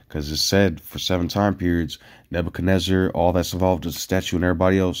prophecy, because it's said for 7 time periods, Nebuchadnezzar, all that's involved with the statue and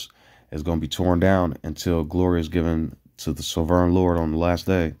everybody else is going to be torn down until glory is given to the sovereign Lord on the last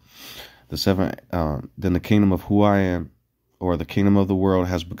day. Then the kingdom of who I am, or the kingdom of the world,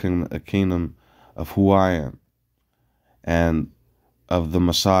 has become a kingdom of who I am, and of the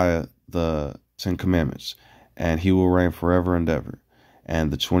Messiah, the 10 Commandments, and he will reign forever and ever.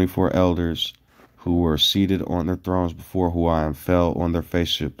 And the 24 elders who were seated on their thrones before who I am fell on their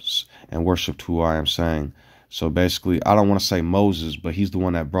faces and worshipped who I am, saying. So basically, I don't want to say Moses, but he's the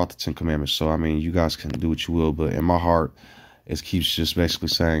one that brought the 10 Commandments. So, I mean, you guys can do what you will, but in my heart, it keeps just basically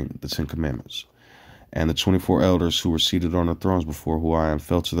saying the 10 Commandments. And the 24 elders who were seated on their thrones before who I am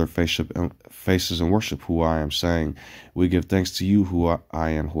fell to their faces and worship who I am, saying, we give thanks to you who I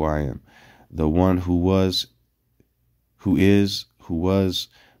am, the one who was,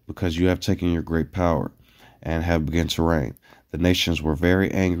 because you have taken your great power and have begun to reign. The nations were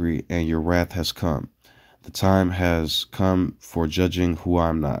very angry, and your wrath has come. The time has come for judging who I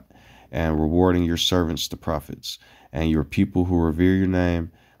am not, and rewarding your servants, the prophets, and your people who revere your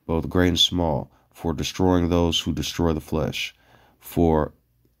name, both great and small, for destroying those who destroy the flesh. For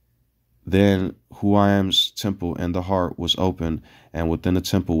then who I am's temple in the heart was opened, and within the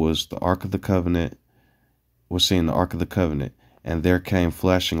temple was the Ark of the Covenant, was seen the Ark of the Covenant, and there came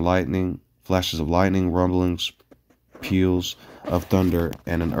flashes of lightning, rumblings, peals of thunder,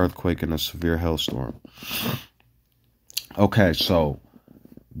 and an earthquake and a severe hailstorm. Okay, so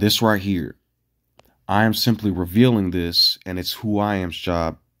this right here, I am simply revealing this, and it's who I am's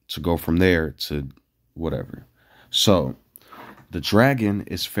job to go from there to whatever. So the dragon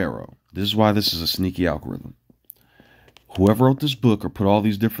is Pharaoh. This is why this is a sneaky algorithm. Whoever wrote this book or put all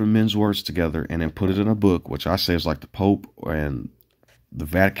these different men's words together and then put it in a book, which I say is like the Pope and the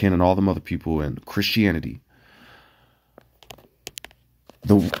Vatican and all them other people and Christianity.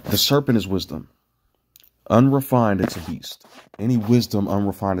 The serpent is wisdom. Unrefined, it's a beast. Any wisdom,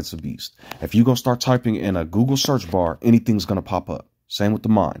 unrefined, it's a beast. If you go start typing in a Google search bar, anything's going to pop up. Same with the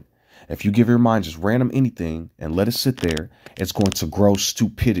mind. If you give your mind just random anything and let it sit there, it's going to grow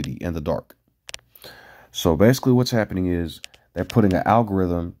stupidity in the dark. So basically what's happening is they're putting an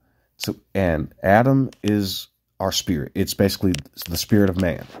algorithm to, and Adam is our spirit. It's basically the spirit of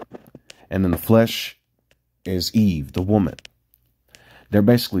man. And then the flesh is Eve, the woman. They're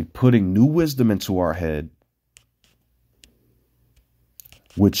basically putting new wisdom into our head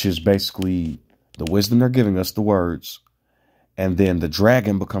which is basically the wisdom they're giving us, the words. And then the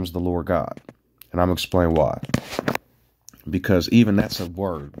dragon becomes the Lord God. And I'm going to explain why. Because even that's a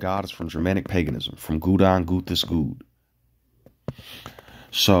word. God is from Germanic paganism, from Gudon, Guthis, Gud.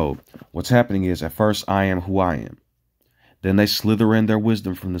 So what's happening is at first I am who I am. Then they slither in their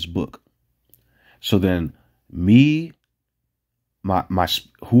wisdom from this book. So then me,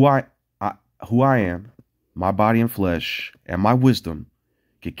 who I am, my body and flesh, and my wisdom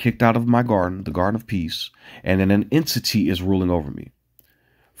get kicked out of my garden, the garden of peace, and then an entity is ruling over me.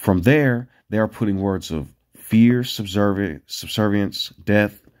 From there, they are putting words of fear, subservience,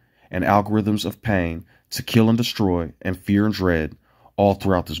 death, and algorithms of pain to kill and destroy, and fear and dread all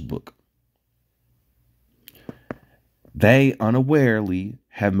throughout this book. They unawarely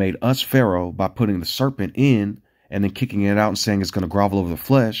have made us Pharaoh by putting the serpent in and then kicking it out and saying it's going to grovel over the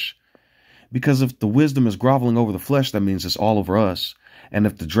flesh. Because if the wisdom is groveling over the flesh, that means it's all over us. And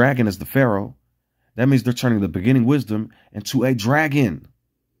if the dragon is the Pharaoh, that means they're turning the beginning wisdom into a dragon.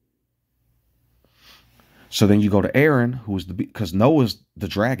 So then you go to Aaron, who is because Noah's the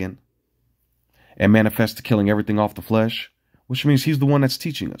dragon, and manifests to killing everything off the flesh, which means he's the one that's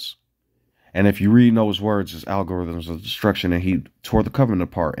teaching us. And if you read Noah's words, his algorithms of destruction, and he tore the covenant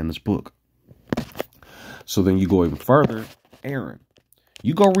apart in this book. So then you go even further, Aaron.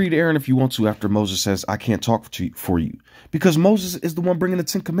 You go read Aaron if you want to after Moses says, I can't talk for you. Because Moses is the one bringing the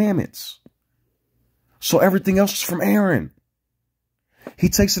 10 Commandments. So everything else is from Aaron. He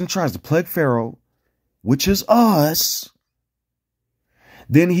takes it and tries to plague Pharaoh, which is us.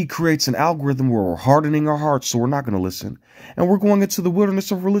 Then he creates an algorithm where we're hardening our hearts, so we're not going to listen. And we're going into the wilderness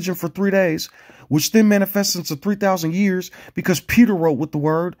of religion for 3 days, which then manifests into 3,000 years because Peter wrote with the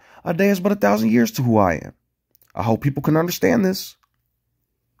word, a day is but 1,000 years to who I am. I hope people can understand this.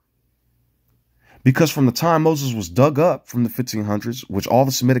 Because from the time Moses was dug up from the 1500s, which all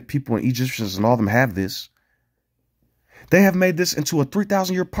the Semitic people and Egyptians and all of them have this, they have made this into a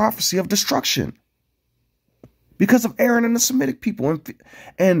 3,000-year prophecy of destruction. Because of Aaron and the Semitic people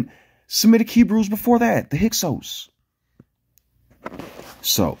and Semitic Hebrews before that, the Hyksos.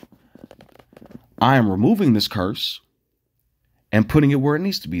 So, I am removing this curse and putting it where it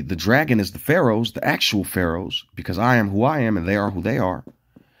needs to be. The dragon is the Pharaohs, the actual Pharaohs, because I am who I am and they are who they are.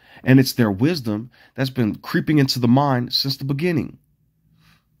 And it's their wisdom that's been creeping into the mind since the beginning.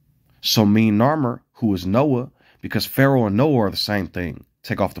 So Mean Narmer, who is Noah, because Pharaoh and Noah are the same thing.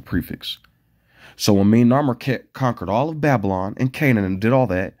 Take off the prefix. So when Mean Narmer conquered all of Babylon and Canaan and did all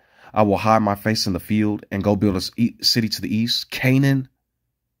that, I will hide my face in the field and go build a city to the east, Canaan.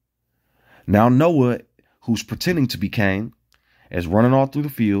 Now Noah, who's pretending to be Cain, is running all through the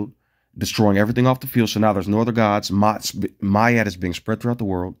field, destroying everything off the field. So now there's no other gods. Mayat is being spread throughout the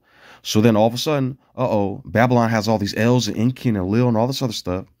world. So then all of a sudden, Babylon has all these Els and Enki and Lil and all this other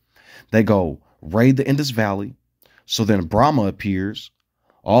stuff. They go raid the Indus Valley. So then Brahma appears.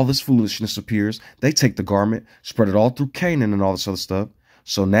 All this foolishness appears. They take the garment, spread it all through Canaan and all this other stuff.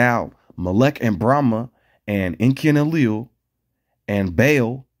 So now Molech and Brahma and Enki and Enlil and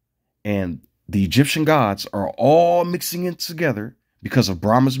Baal and the Egyptian gods are all mixing in together because of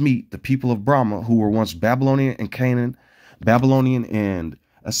Brahma's meat. The people of Brahma, who were once Babylonian and Canaan, Babylonian and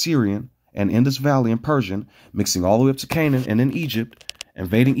Assyrian, and Indus Valley and Persian, mixing all the way up to Canaan and then Egypt,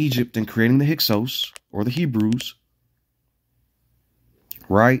 invading Egypt and creating the Hyksos, or the Hebrews,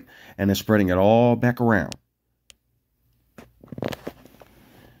 right? And then spreading it all back around.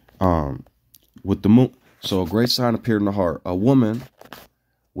 With the moon, so a great sign appeared in the heart. A woman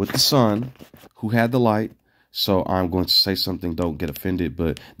with the sun who had the light. So I'm going to say something, don't get offended,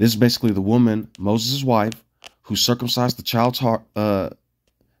 but this is basically the woman, Moses' wife, who circumcised the child's heart,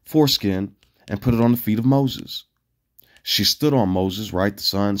 foreskin and put it on the feet of Moses. She stood on Moses, right? The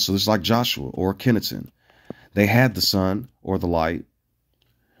sun. So this is like Joshua or Kenaton. They had the sun or the light.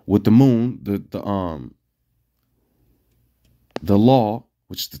 With the moon, the law,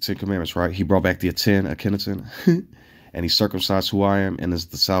 which is the 10 Commandments, right? He brought back the Kenaton, and he circumcised who I am, and is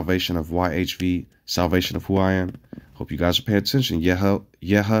the salvation of YHV, salvation of who I am. Hope you guys are paying attention. Yeshua.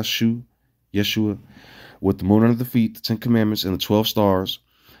 With the moon under the feet, the 10 Commandments, and the 12 stars,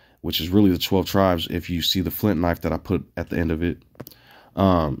 which is really the 12 tribes if you see the flint knife that I put at the end of it.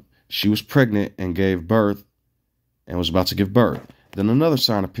 She was pregnant and gave birth and was about to give birth. Then another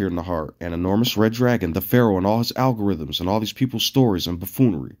sign appeared in the heart, an enormous red dragon, the Pharaoh and all his algorithms and all these people's stories and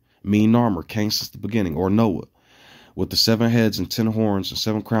buffoonery. Mean Narmer came since the beginning, or Noah, with the 7 heads and 10 horns and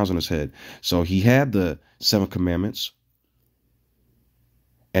 7 crowns on his head. So he had the 7 commandments,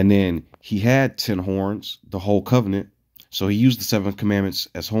 and then he had 10 horns, the whole covenant. So he used the 7 commandments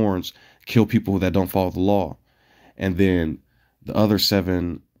as horns, kill people that don't follow the law. And then the other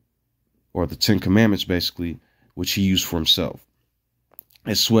 7, or the 10 commandments basically, which he used for himself.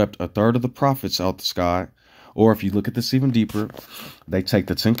 It swept a third of the prophets out the sky. Or if you look at this even deeper, they take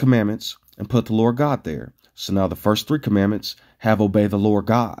the 10 commandments and put the Lord God there. So now the first 3 commandments have obey the Lord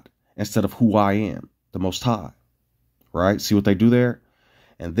God instead of who I am, the Most High. Right? See what they do there?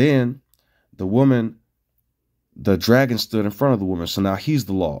 And then the woman, the dragon stood in front of the woman. So now he's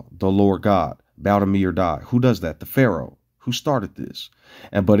the law, the Lord God. Bow to me or die. Who does that? The Pharaoh. Who started this?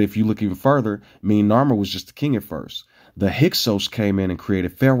 But if you look even further, Narmer was just the king at first. The Hyksos came in and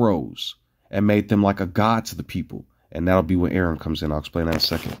created Pharaohs and made them like a god to the people. And that'll be when Aaron comes in. I'll explain that in a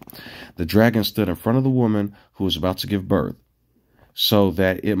second. The dragon stood in front of the woman who was about to give birth, so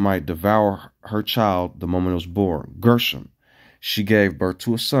that it might devour her child the moment it was born. Gershom. She gave birth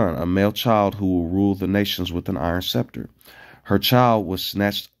to a son, a male child who will rule the nations with an iron scepter. Her child was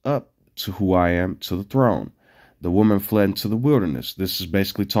snatched up to who I am, to the throne. The woman fled into the wilderness. This is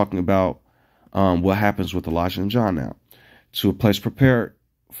basically talking about what happens with Elijah and John now. To a place prepared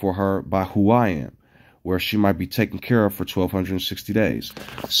for her by who I am, where she might be taken care of for 1,260 days.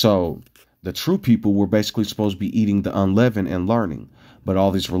 So the true people were basically supposed to be eating the unleavened and learning. But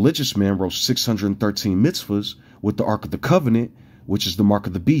all these religious men wrote 613 mitzvahs with the Ark of the Covenant, which is the mark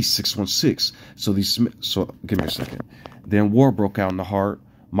of the beast, 616. So give me a second. Then war broke out in the heart.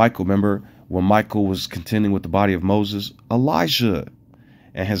 Michael, remember when Michael was contending with the body of Moses? Elijah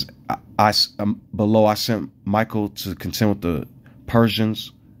and below I sent Michael to contend with the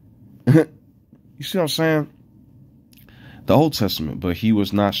Persians. You see what I'm saying? The Old Testament, but he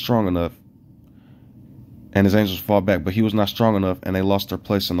was not strong enough. And his angels fall back, but he was not strong enough, and they lost their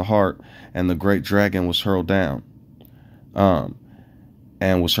place in the heart, and the great dragon was hurled down. So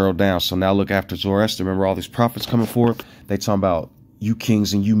now look, after Zoroaster, remember all these prophets coming forth? They talking about you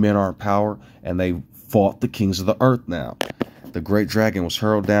kings and you men are in power, and they fought the kings of the earth now. The great dragon was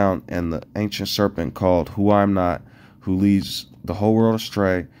hurled down, and the ancient serpent called who I am not, who leads the whole world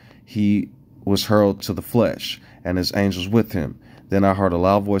astray, he was hurled to the flesh, and his angels with him. Then I heard a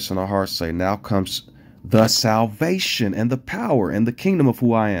loud voice in the heart say, now comes the salvation and the power and the kingdom of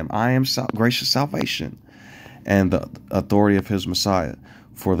who I am. I am gracious salvation and the authority of his Messiah.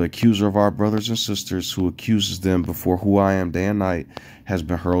 For the accuser of our brothers and sisters, who accuses them before who I am day and night, has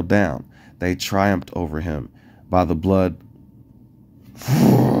been hurled down. They triumphed over him by the blood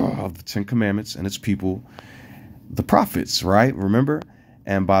of the 10 commandments and its people, the prophets, right? Remember?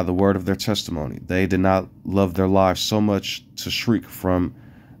 And by the word of their testimony. They did not love their lives so much to shriek from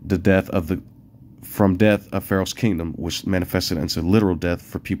death of Pharaoh's kingdom, which manifested into literal death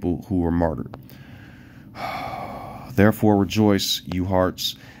for people who were martyred. Therefore rejoice, you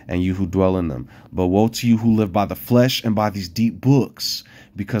hearts, and you who dwell in them. But woe to you who live by the flesh and by these deep books,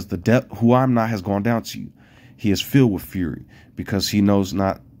 because the depth who I am not has gone down to you. He is filled with fury, because he knows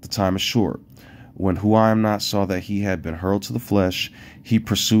not the time is short. When who I am not saw that he had been hurled to the flesh, he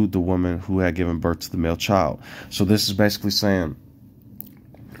pursued the woman who had given birth to the male child. So this is basically saying,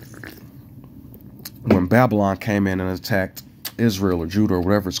 when Babylon came in and attacked Israel or Judah or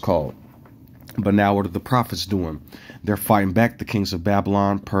whatever it's called, but now what are the prophets doing? They're fighting back the kings of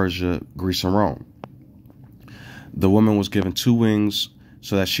Babylon, Persia, Greece, and Rome. The woman was given 2 wings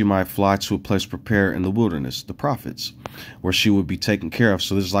so that she might fly to a place prepared in the wilderness, the prophets, where she would be taken care of.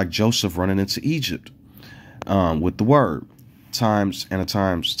 So this is like Joseph running into Egypt with the word, times and a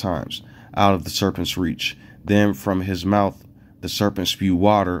times, out of the serpent's reach. Then from his mouth the serpent spewed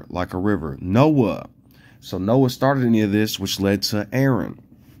water like a river. Noah. So Noah started any of this, which led to Aaron,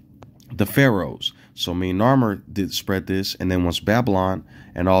 the Pharaohs. So Narmer did spread this, and then once Babylon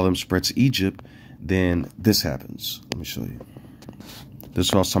and all of them spread to Egypt, then this happens. Let me show you. This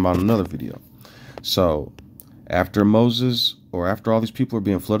is what I was talking about in another video. So after Moses, or after all these people are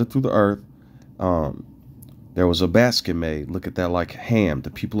being flooded through the earth, there was a basket made. Look at that, like Ham,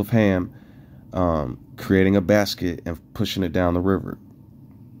 the people of Ham, creating a basket and pushing it down the river.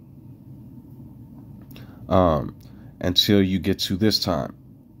 Until you get to this time,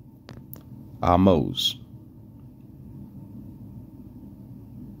 Amos.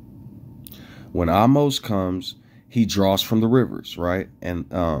 When Amos comes, he draws from the rivers, right? And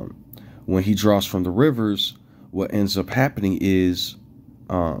when he draws from the rivers, what ends up happening is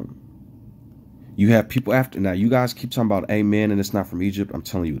you have people after. Now, you guys keep talking about amen, and it's not from Egypt. I'm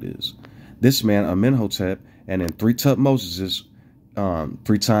telling you it is. This man, Amenhotep, and in 3 Tutmoseses,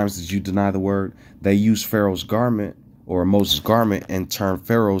 3 times did you deny the word, they used Pharaoh's garment, or Moses' garment, and turned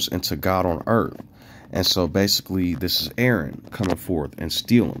Pharaohs into God on earth. And so basically this is Aaron coming forth and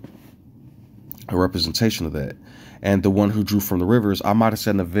stealing a representation of that. And the one who drew from the rivers, I might have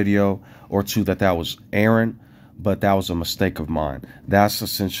said in a video or 2 that that was Aaron, but that was a mistake of mine. That's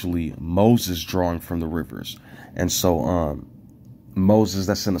essentially Moses drawing from the rivers. And so Moses,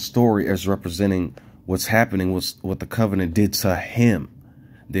 that's in the story, is representing what's happening, what the covenant did to him.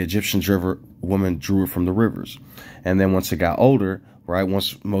 The Egyptian woman drew it from the rivers. And then once it got older, right,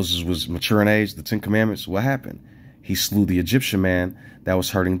 once Moses was mature in age, the 10 Commandments, what happened? He slew the Egyptian man that was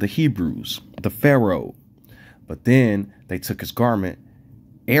hurting the Hebrews, the Pharaoh. But then they took his garment,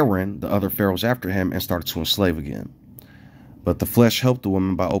 Aaron, the other pharaohs after him, and started to enslave again. But the flesh helped the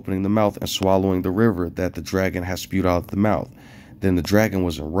woman by opening the mouth and swallowing the river that the dragon had spewed out of the mouth. Then the dragon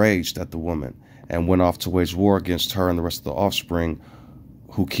was enraged at the woman and went off to wage war against her and the rest of the offspring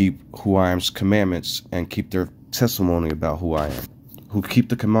who keep who I am's commandments and keep their testimony about who I am, who keep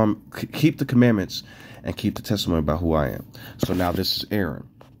the commandments and keep the testimony about who I am. So now this is Aaron.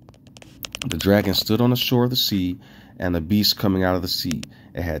 The dragon stood on the shore of the sea, and the beast coming out of the sea.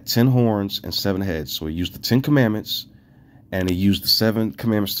 It had 10 horns and 7 heads. So he used the 10 commandments, and he used the 7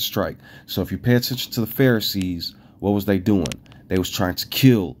 commandments to strike. So if you pay attention to the Pharisees, what was they doing? They was trying to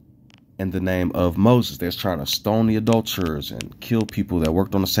kill in the name of Moses. They was trying to stone the adulterers and kill people that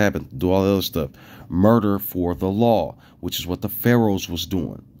worked on the Sabbath, do all the other stuff. Murder for the law, which is what the Pharaohs was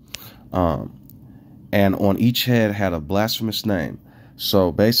doing. And on each head had a blasphemous name.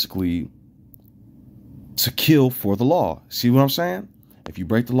 So basically, to kill for the law. See what I'm saying? If you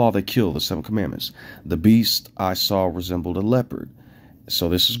break the law, they kill, the 7 commandments. The beast I saw resembled a leopard. So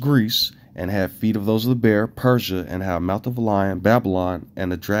this is Greece, and had feet of those of the bear, Persia, and had a mouth of a lion, Babylon,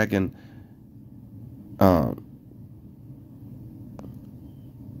 and the dragon. And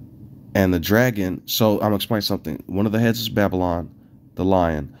the dragon, so I'm going to explain something. One of the heads is Babylon, the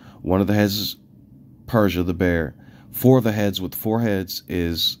lion. One of the heads is Persia, the bear. 4 of the heads with 4 heads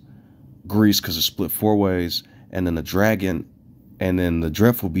is Greece, because it's split 4 ways. And then the dragon, and then the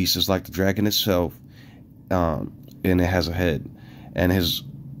dreadful beast is like the dragon itself, and it has a head. And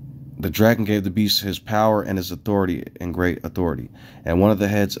the dragon gave the beast his power and his authority and great authority. And one of the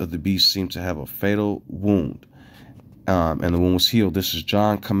heads of the beast seemed to have a fatal wound, and the wound was healed. This is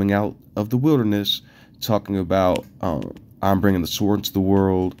John coming out of the wilderness, talking about I'm bringing the sword into the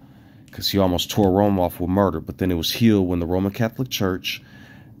world, because he almost tore Rome off with murder. But then it was healed when the Roman Catholic Church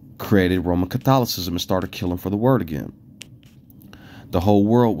created Roman Catholicism and started killing for the word again. The whole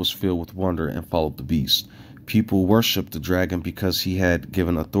world was filled with wonder and followed the beast. People worshipped the dragon because he had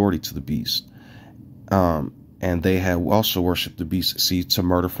given authority to the beast. And they had also worshipped the beast, to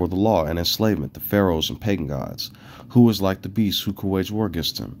murder for the law and enslavement, the pharaohs and pagan gods. Who was like the beast? Who could wage war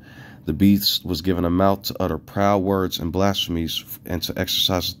against him? The beast was given a mouth to utter proud words and blasphemies, and to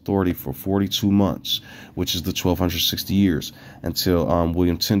exercise authority for 42 months, which is the 1260 years, until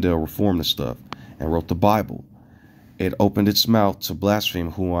William Tyndale reformed this stuff and wrote the Bible. It opened its mouth to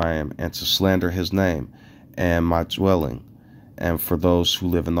blaspheme who I am, and to slander his name and my dwelling, and for those who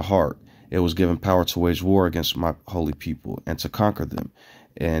live in the heart. It was given power to wage war against my holy people and to conquer them.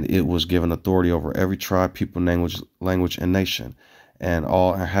 And it was given authority over every tribe, people, language, and nation. And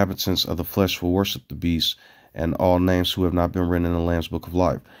all inhabitants of the flesh will worship the beast, and all names who have not been written in the Lamb's book of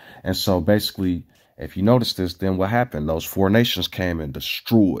life. And so basically, if you notice this, then what happened? Those 4 nations came and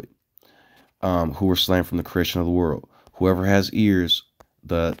destroyed, who were slain from the creation of the world. Whoever has ears,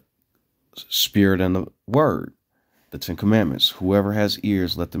 the spirit and the word, the 10 commandments. Whoever has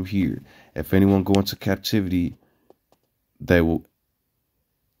ears, let them hear. If anyone go into captivity,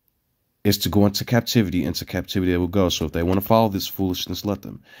 is to go into captivity they will go. So if they want to follow this foolishness, let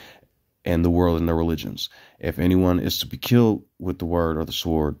them. And the world and their religions. If anyone is to be killed with the word or the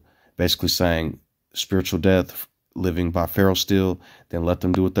sword, basically saying spiritual death, living by Pharaoh still, then let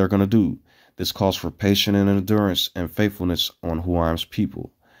them do what they're going to do. This calls for patience and endurance and faithfulness on Huam's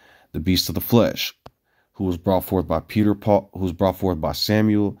people. The beast of the flesh, who was brought forth by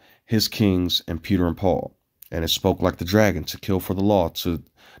Samuel, his kings, and Peter and Paul. And it spoke like the dragon, to kill for the law, to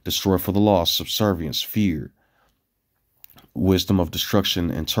destroy for the law, subservience, fear, wisdom of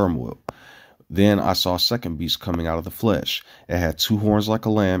destruction, and turmoil. Then I saw a second beast coming out of the flesh. It had 2 horns like a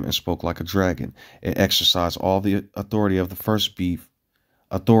lamb and spoke like a dragon. It exercised all the authority of the first beast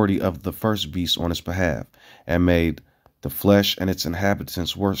on its behalf, and made the flesh and its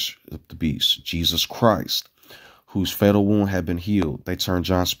inhabitants worship the beast, Jesus Christ, whose fatal wound had been healed. They turned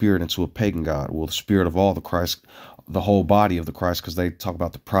John's spirit into a pagan god. Well, the spirit of all the Christ, the whole body of the Christ, because they talk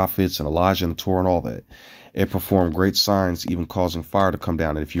about the prophets and Elijah and the Torah and all that. It performed great signs, even causing fire to come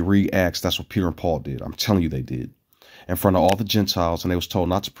down. And if you read Acts, that's what Peter and Paul did. I'm telling you they did. In front of all the Gentiles, and they was told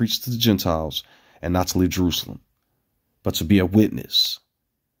not to preach to the Gentiles and not to leave Jerusalem, but to be a witness.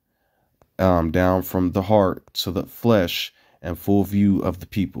 Down from the heart to the flesh and full view of the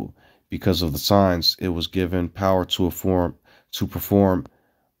people. Because of the signs, it was given power to perform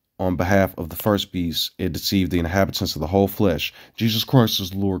on behalf of the first beast. It deceived the inhabitants of the whole flesh. Jesus Christ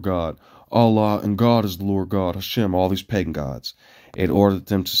is the Lord God. Allah and God is the Lord God. Hashem, all these pagan gods. It ordered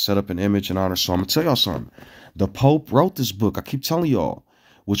them to set up an image and honor. So I'm going to tell y'all something. The Pope wrote this book, I keep telling y'all,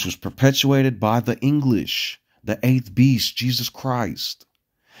 which was perpetuated by the English, the eighth beast, Jesus Christ.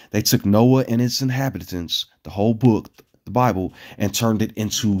 They took Noah and its inhabitants, the whole book, the Bible, and turned it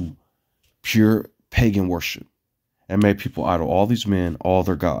into pure pagan worship and made people idol all these men, all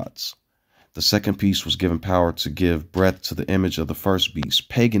their gods. The second beast was given power to give breath to the image of the first beast,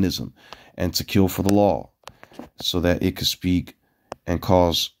 paganism, and to kill for the law, so that it could speak and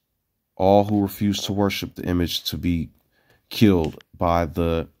cause all who refuse to worship the image to be killed by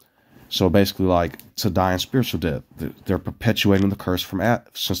the, so basically like to die in spiritual death. They're perpetuating the curse from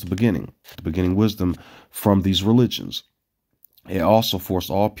since the beginning wisdom from these religions. It also forced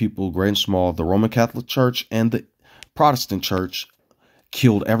all people, great and small, the Roman Catholic Church and the Protestant Church,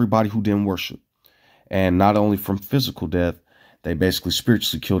 killed everybody who didn't worship. And not only from physical death, they basically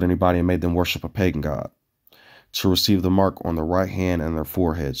spiritually killed anybody and made them worship a pagan god, to receive the mark on their right hand and their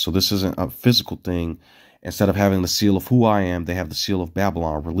forehead. So this isn't a physical thing. Instead of having the seal of who I am, they have the seal of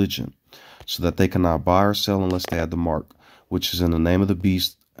Babylon, religion, so that they cannot buy or sell unless they had the mark, which is in the name of the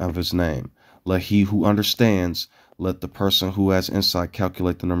beast of his name. Let he who understands, let the person who has insight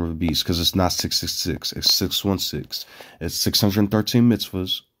calculate the number of the beast, because it's not 666, it's 616. It's 613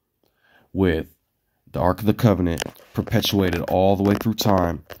 mitzvahs with the Ark of the Covenant perpetuated all the way through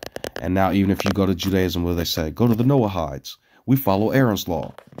time. And now even if you go to Judaism, where they say, go to the Noahides, we follow Aaron's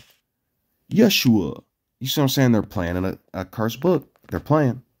law. Yeshua. You see what I'm saying? They're playing in a cursed book. They're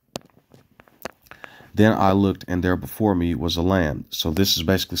playing. Then I looked, and there before me was a lamb. So this is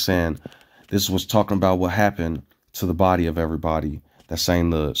basically saying, this was talking about what happened to the body of everybody that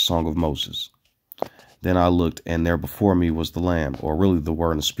sang the Song of Moses. Then I looked, and there before me was the Lamb, or really the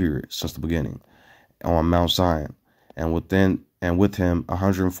Word and Spirit, since the beginning, on Mount Zion, and with him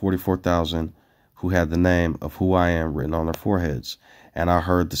 144,000 who had the name of who I am written on their foreheads. And I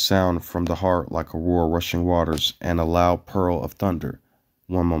heard the sound from the heart like a roar of rushing waters and a loud peal of thunder.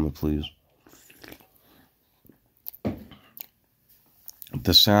 One moment, please.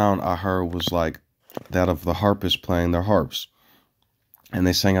 The sound I heard was like that of the harpists playing their harps. And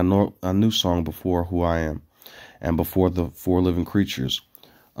they sang a new song before who I am and before the four living creatures.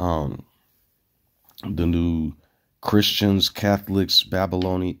 The new Christians, Catholics,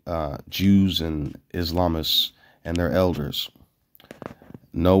 Babylonian, Jews, and Islamists and their elders.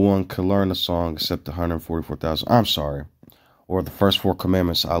 No one could learn the song except the 144,000. I'm sorry. Or the first four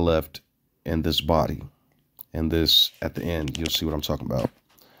commandments I left in this body. And this, at the end, you'll see what I'm talking about.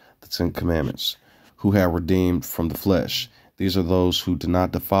 The 10 commandments. Who have redeemed from the flesh. These are those who do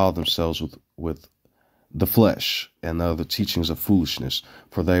not defile themselves with the flesh and the other teachings of foolishness,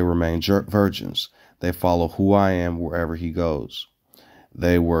 for they remain virgins. They follow who I am wherever he goes.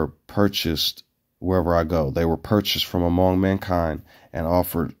 They were purchased wherever I go. They were purchased from among mankind and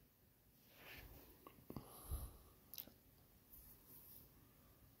offered.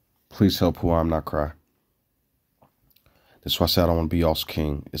 Please help who I am not cry. That's why I said I don't want to be y'all's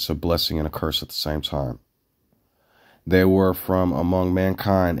king. It's a blessing and a curse at the same time. They were from among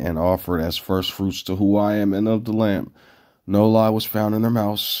mankind and offered as first fruits to who I am and of the Lamb. No lie was found in their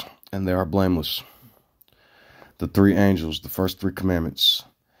mouths, and they are blameless. The three angels, the first three commandments.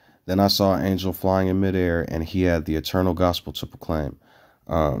 Then I saw an angel flying in midair, and he had the eternal gospel to proclaim.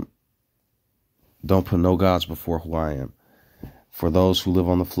 Don't put no gods before who I am. For those who live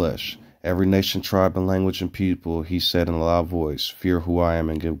on the flesh, every nation, tribe, and language and people, he said in a loud voice, fear who I am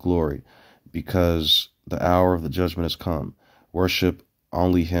and give glory, because the hour of the judgment has come. Worship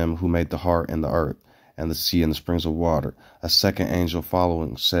only him who made the heart and the earth and the sea and the springs of water. A second angel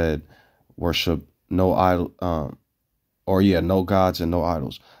following said, worship no idol, no gods and no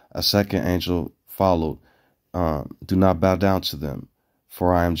idols. A second angel followed, do not bow down to them,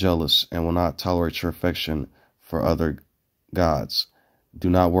 for I am jealous and will not tolerate your affection for other gods. Do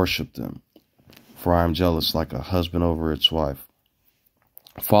not worship them, for I am jealous like a husband over its wife.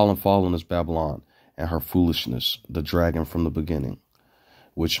 Fallen is Babylon, and her foolishness, the dragon from the beginning,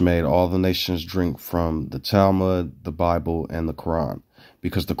 which made all the nations drink from the Talmud, the Bible, and the Quran.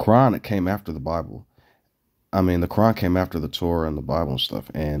 Because the Quran, it came after the Bible. I mean, the Quran came after the Torah and the Bible and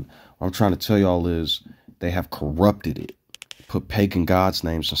stuff. And what I'm trying to tell y'all is they have corrupted it. Put pagan gods'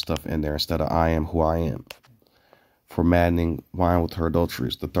 names and stuff in there instead of I am who I am. For maddening wine with her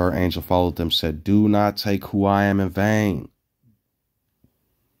adulteries. The third angel followed them, said, do not take who I am in vain.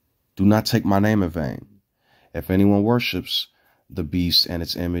 Do not take my name in vain. If anyone worships the beast and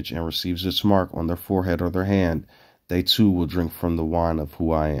its image and receives its mark on their forehead or their hand, they too will drink from the wine of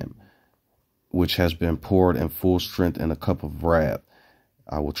who I am, which has been poured in full strength in a cup of wrath.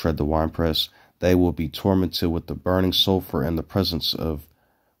 I will tread the winepress. They will be tormented with the burning sulfur in the presence of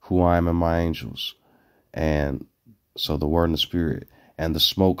who I am and my angels. And so the word and the spirit, and the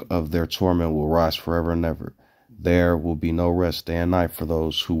smoke of their torment will rise forever and ever. There will be no rest day and night for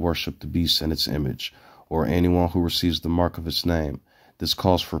those who worship the beast and its image, or anyone who receives the mark of its name. This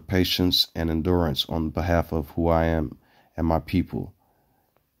calls for patience and endurance on behalf of who I am and my people,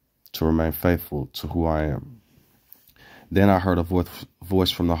 to remain faithful to who I am. Then I heard a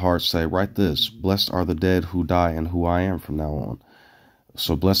voice from the heart say, write this, blessed are the dead who die in who I am from now on.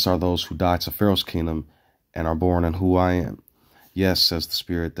 So blessed are those who die to Pharaoh's kingdom and are born in who I am. Yes, says the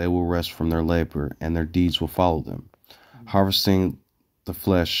Spirit, they will rest from their labor, and their deeds will follow them, harvesting the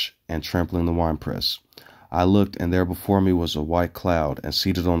flesh and trampling the winepress. I looked, and there before me was a white cloud, and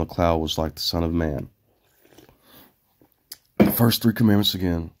seated on the cloud was like the Son of Man. The first 3 commandments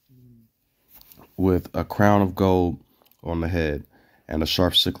again, with a crown of gold on the head and a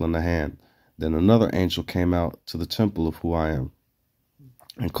sharp sickle in the hand. Then another angel came out to the temple of who I am,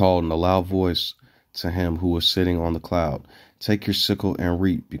 and called in a loud voice to him who was sitting on the cloud, take your sickle and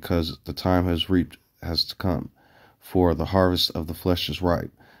reap, because the time has to come, for the harvest of the flesh is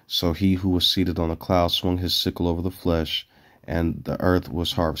ripe. So he who was seated on the cloud swung his sickle over the flesh, and the earth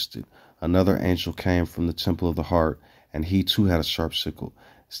was harvested. Another angel came from the temple of the heart, and he too had a sharp sickle.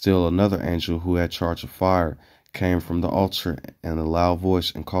 Still another angel who had charge of fire came from the altar in a loud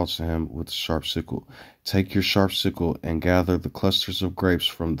voice and called to him with a sharp sickle, take your sharp sickle and gather the clusters of grapes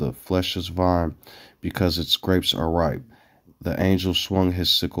from the flesh's vine, because its grapes are ripe. The angel swung his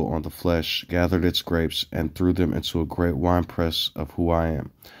sickle on the flesh, gathered its grapes, and threw them into a great winepress of who I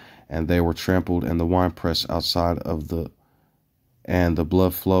am. And they were trampled in the winepress outside of and the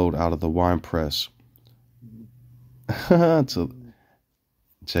blood flowed out of the winepress to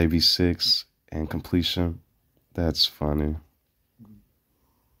JB6 and completion. That's funny.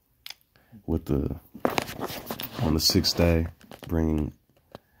 On the 6th day, bringing,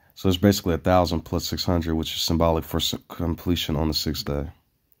 so it's basically 1,000 plus 600, which is symbolic for completion on the 6th day.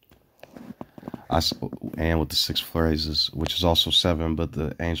 And with the 6 phrases, which is also 7, but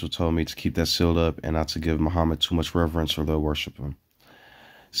the angel told me to keep that sealed up and not to give Muhammad too much reverence or they'll worship him.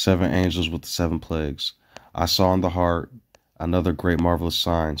 7 angels with the 7 plagues. I saw in the heart another great marvelous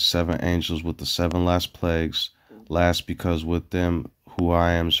sign, 7 angels with the 7 last plagues, last because with them who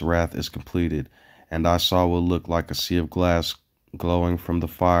I am's wrath is completed. And I saw what looked like a sea of glass glowing from the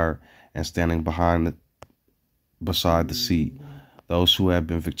fire, and standing beside the sea, those who had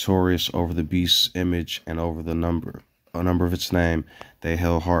been victorious over the beast's image and over a number of its name. They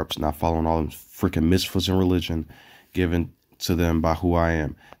held harps, not following all them freaking mitzvahs in religion given to them by who I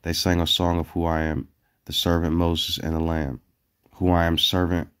am. They sang a song of who I am, the servant Moses and the Lamb. Who I am,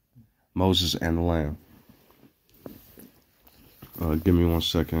 servant Moses and the Lamb. Give me 1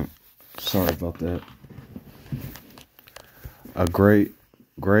 second. Sorry about that. A great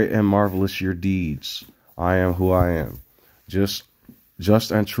and marvelous your deeds. I am who I am. Just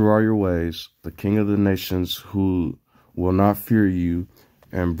and true are your ways. The King of the nations who will not fear you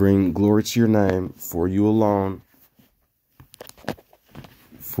and bring glory to your name, for you alone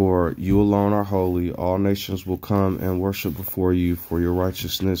are holy. All nations will come and worship before you, for your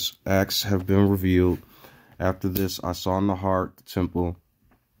righteousness acts have been revealed. After this, I saw in the heart the temple,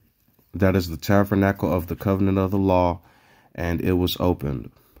 that is the tabernacle of the covenant of the law, and it was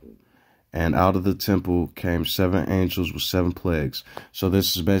opened. And out of the temple came 7 angels with 7 plagues. So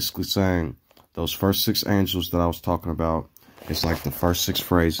this is basically saying those first 6 angels that I was talking about, it's like the first 6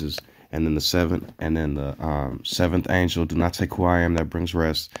 phrases, and then the 7th angel, do not take who I am, that brings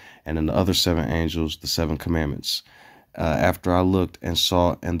rest. And then the other 7 angels, the 7 commandments. After I looked and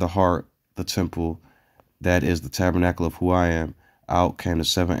saw in the heart the temple, that is the tabernacle of who I am, out came the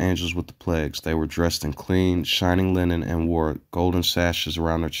 7 angels with the plagues. They were dressed in clean, shining linen and wore golden sashes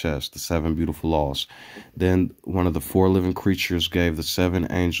around their chests, the 7 beautiful laws. Then one of the 4 living creatures gave the 7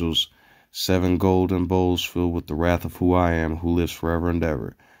 angels 7 golden bowls filled with the wrath of who I am, who lives forever and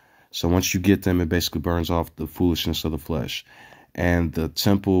ever. So once you get them, it basically burns off the foolishness of the flesh. And the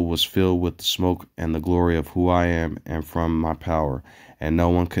temple was filled with the smoke and the glory of who I am and from my power. And no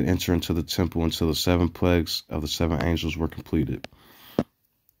one could enter into the temple until the 7 plagues of the 7 angels were completed.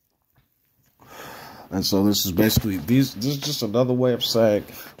 And so this is basically, this is just another way of saying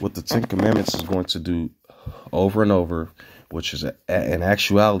what the 10 Commandments is going to do over and over, which is, in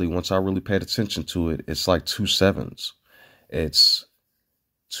actuality, once I really paid attention to it, it's like 2 sevens. It's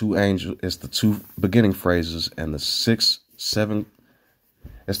 2 angels, it's the 2 beginning phrases and the 6 seven.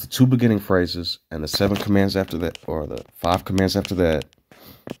 It's the two beginning phrases and the 7 commands after that, or the 5 commands after that.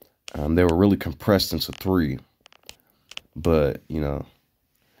 They were really compressed into 3, but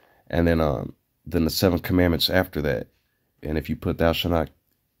and then the 7 commandments after that. And if you put thou shalt not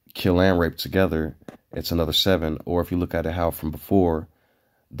kill and rape together, it's another 7. Or if you look at it how from before,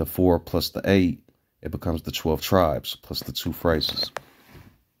 the 4 plus the 8, it becomes the 12 tribes plus the 2 phrases.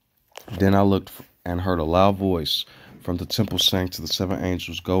 Then I looked and heard a loud voice from the temple saying to the 7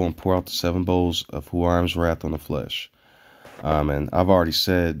 angels, go and pour out the 7 bowls of Hurim's wrath on the flesh. And I've already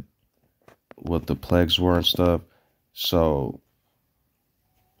said what the plagues were and stuff. So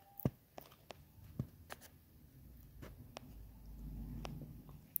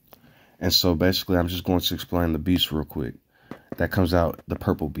basically I'm just going to explain the beast real quick. That comes out, the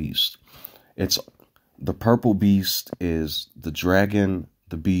purple beast. The purple beast is the dragon,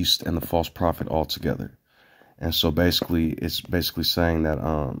 the beast, and the false prophet all together. And so basically, it's basically saying that,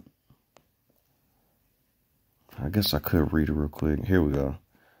 I guess I could read it real quick. Here we go.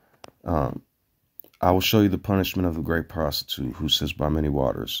 I will show you the punishment of the great prostitute who sits by many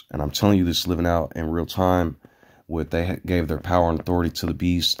waters. And I'm telling you this living out in real time, they gave their power and authority to the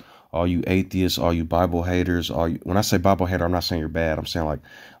beast. All you atheists, all you Bible haters, when I say Bible hater, I'm not saying you're bad. I'm saying like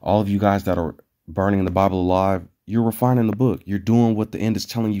all of you guys that are burning the Bible alive, you're refining the book. You're doing what the end is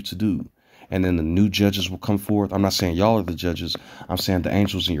telling you to do. And then the new judges will come forth. I'm not saying y'all are the judges. I'm saying the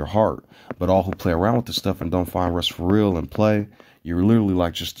angels in your heart. But all who play around with this stuff and don't find rest for real and play, you're literally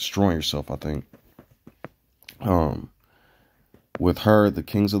like just destroying yourself, I think. With her, the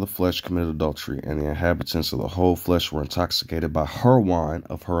kings of the flesh committed adultery, and the inhabitants of the whole flesh were intoxicated by her wine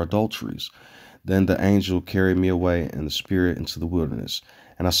of her adulteries. Then the angel carried me away in the spirit into the wilderness,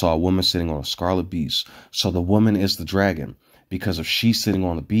 and I saw a woman sitting on a scarlet beast. So the woman is the dragon, because if she's sitting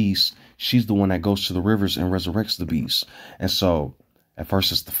on the beast, she's the one that goes to the rivers and resurrects the beast. And so at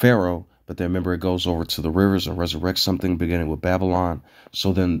first it's the Pharaoh, but then remember it goes over to the rivers and resurrects something beginning with Babylon.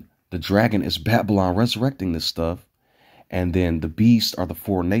 So then the dragon is Babylon resurrecting this stuff. And then the beast are the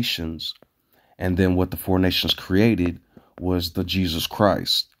 4 nations. And then what the 4 nations created was the Jesus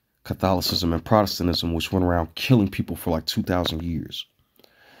Christ, Catholicism and Protestantism, which went around killing people for like 2,000 years.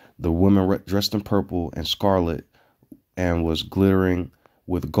 The woman dressed in purple and scarlet and was glittering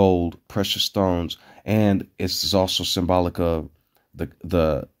with gold, precious stones. And it's also symbolic of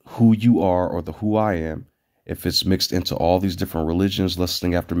the who you are, or the who I am. If it's mixed into all these different religions,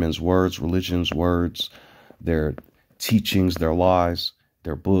 lusting after men's words, religions, words, their teachings, their lies,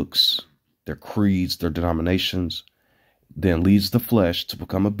 their books, their creeds, their denominations, then leads the flesh to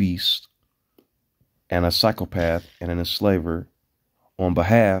become a beast and a psychopath and an enslaver on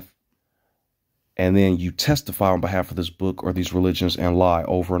behalf. And then you testify on behalf of this book or these religions and lie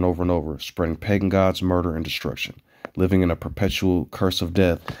over and over and over, spreading pagan gods, murder, and destruction, living in a perpetual curse of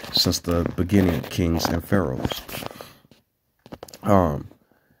death since the beginning, kings and pharaohs.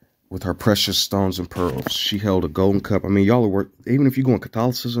 With her precious stones and pearls, she held a golden cup. I mean, y'all are, even if you go in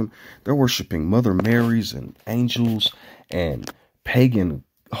Catholicism, they're worshiping Mother Marys and angels and pagan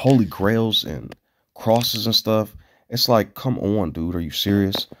holy grails and crosses and stuff. It's like, come on, dude, are you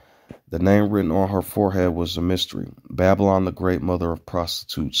serious? The name written on her forehead was a mystery. Babylon, the great mother of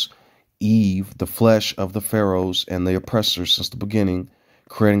prostitutes. Eve, the flesh of the pharaohs and the oppressors since the beginning,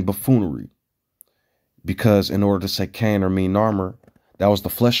 creating buffoonery. Because in order to say Cain or mean armor, that was the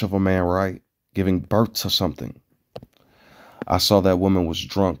flesh of a man, right? Giving birth to something. I saw that woman was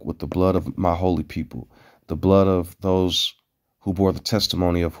drunk with the blood of my holy people, the blood of those who bore the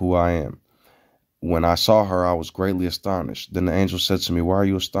testimony of who I am. When I saw her, I was greatly astonished. Then the angel said to me, why are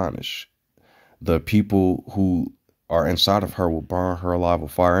you astonished? The people who are inside of her will burn her alive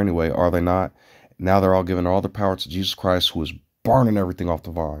with fire anyway, are they not? Now they're all giving all the power to Jesus Christ, who is burning everything off the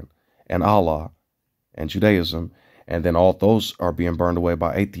vine, and Allah, and Judaism. And then all those are being burned away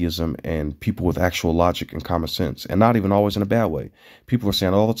by atheism and people with actual logic and common sense, and not even always in a bad way. People are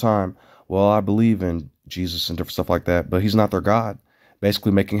saying all the time, well, I believe in Jesus and different stuff like that, but he's not their God,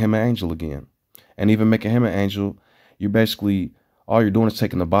 basically making him an angel again. And even making him an angel, you're basically, all you're doing is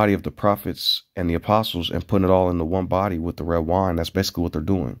taking the body of the prophets and the apostles and putting it all into one body with the red wine. That's basically what they're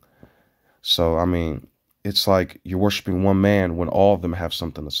doing. So, I mean, it's like you're worshiping one man when all of them have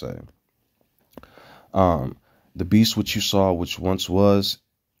something to say. The beast which you saw, which once was,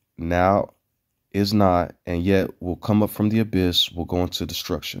 now is not, and yet will come up from the abyss, will go into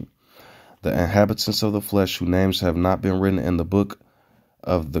destruction. The inhabitants of the flesh, whose names have not been written in the book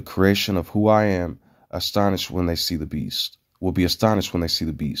of the creation of who I am, astonished when they see the beast, will be astonished when they see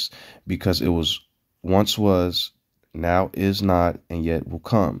the beast, because it once was, now is not, and yet will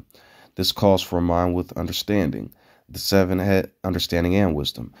come. This calls for a mind with understanding. the seven head understanding and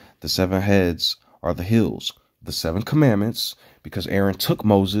wisdom. The seven heads are the hills. The seven commandments, because Aaron took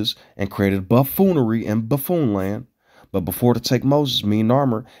Moses and created buffoonery in buffoon land. But before to take Moses, mean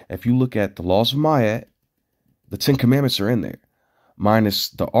armor, if you look at the laws of Ma'at, the 10 commandments are in there, minus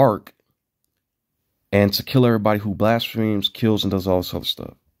the ark, and to kill everybody who blasphemes, kills, and does all this other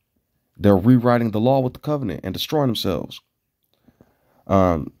stuff. They're rewriting the law with the covenant and destroying themselves.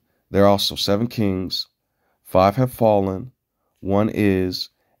 There are also 7 kings, 5 have fallen, 1 is,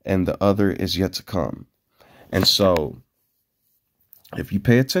 and the other is yet to come. And so, if you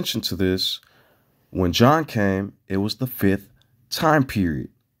pay attention to this, when John came, it was the 5th time period.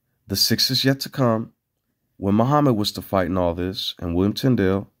 The 6th is yet to come, when Muhammad was to fight in all this, and William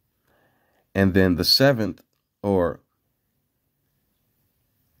Tyndale. And then the 7th, or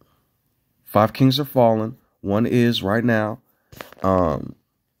 5 kings are fallen, 1 is right now, and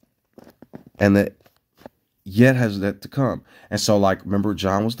that yet has that to come. And so, like, remember,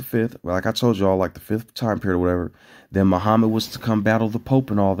 John was the 5th, like I told y'all, like the 5th time period or whatever. Then Muhammad was to come battle the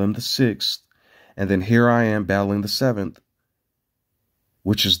Pope and all them, the 6th. And then here I am battling the 7th,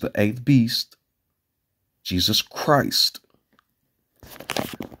 which is the 8th beast, Jesus Christ.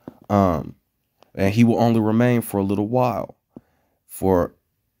 And he will only remain for a little while.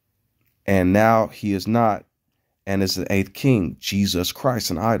 And now he is not, and is the 8th king, Jesus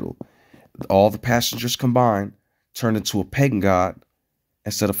Christ, an idol. All the passengers combined turned into a pagan god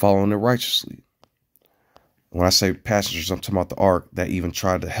instead of following it righteously. When I say passengers, I'm talking about the ark that even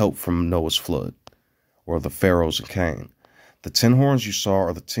tried to help from Noah's flood, or the Pharaohs and Cain. The 10 horns you saw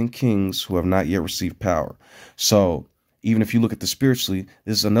are the 10 kings who have not yet received power. So even if you look at this spiritually,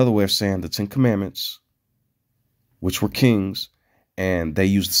 this is another way of saying the 10 commandments, which were kings, and they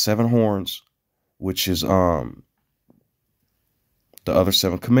used the 7 horns, which is the other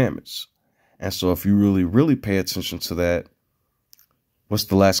 7 commandments. And so if you really, really pay attention to that, what's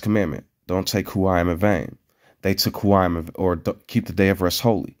the last commandment? Don't take who I am in vain. They took who I am, or keep the day of rest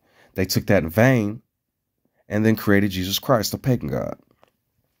holy. They took that in vain and then created Jesus Christ, the pagan god.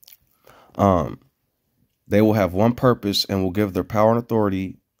 They will have one purpose and will give their power and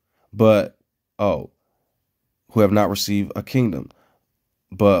authority, but, who have not received a kingdom,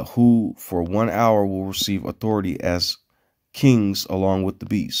 but who for 1 hour will receive authority as kings along with the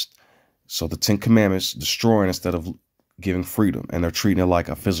beast. So the 10 commandments destroying instead of giving freedom, and they're treating it like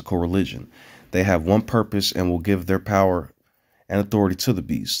a physical religion. They have one purpose and will give their power and authority to the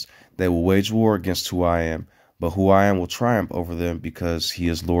beast. They will wage war against who I am, but who I am will triumph over them because he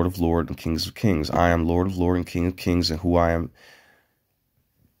is Lord of Lords and Kings of Kings. I am Lord of Lords and King of Kings, and who I am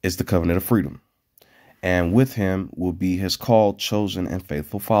is the covenant of freedom. And with him will be his called, chosen, and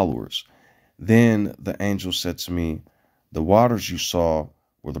faithful followers. Then the angel said to me, the waters you saw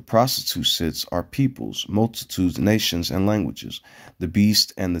where the prostitute sits are peoples, multitudes, nations, and languages. The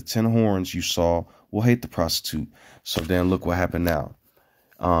beast and the 10 horns you saw will hate the prostitute. So then look what happened now.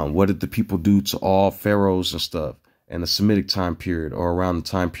 What did the people do to all pharaohs and stuff in the Semitic time period, or around the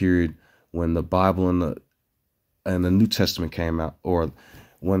time period when the Bible and the New Testament came out, or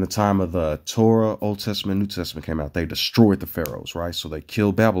when the time of the Torah, Old Testament, New Testament came out? They destroyed the pharaohs, right? So they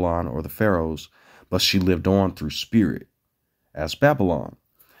killed Babylon, or the pharaohs, but she lived on through spirit as Babylon.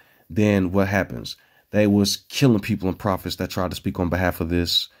 Then what happens? They was killing people and prophets that tried to speak on behalf of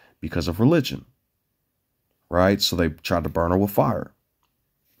this because of religion, right? So they tried to burn her with fire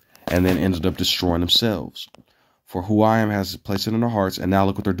and then ended up destroying themselves. For who I am has placed it in their hearts. And now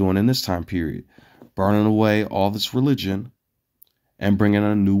look what they're doing in this time period, burning away all this religion and bringing in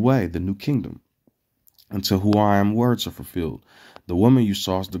a new way, the new kingdom, until who I am words are fulfilled. The woman you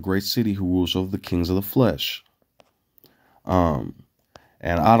saw is the great city who rules over the kings of the flesh.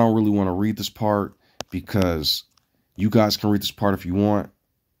 And I don't really want to read this part because you guys can read this part if you want.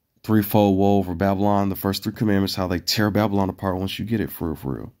 Threefold woe over Babylon, the first 3 commandments, how they tear Babylon apart once you get it for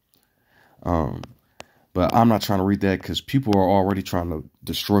real. But I'm not trying to read that because people are already trying to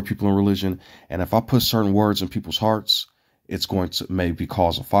destroy people in religion. And if I put certain words in people's hearts, it's going to maybe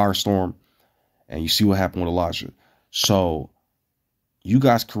cause a firestorm. And you see what happened with Elijah. So you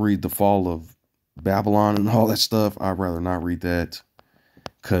guys can read the fall of Babylon and all that stuff. I'd rather not read that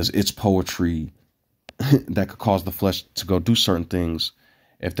because it's poetry that could cause the flesh to go do certain things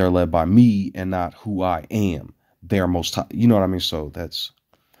if they're led by me and not who I am. They're most high. You know what I mean? So that's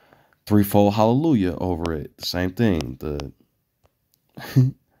threefold hallelujah over it. The same thing.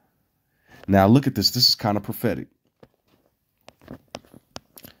 Now look at this. This is kind of prophetic.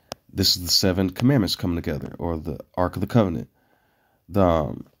 This is the 7 commandments coming together, or the Ark of the Covenant.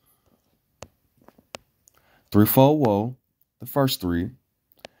 The threefold woe, the first 3.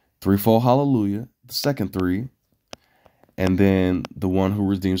 Threefold hallelujah, the second 3. And then the one who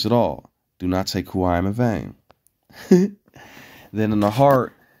redeems it all. Do not take who I am in vain. Then in the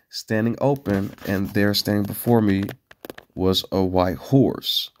heart, standing open, and there standing before me was a white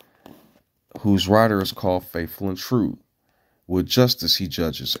horse, whose rider is called Faithful and True. With justice he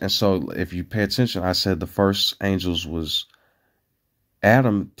judges. And so if you pay attention, I said the first angels was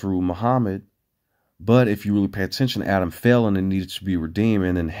Adam through Muhammad. But if you really pay attention, Adam fell and it needed to be redeemed.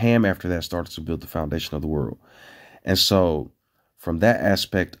 And then Ham after that started to build the foundation of the world. And so from that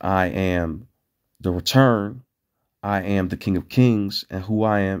aspect, I am the return. I am the King of Kings. And who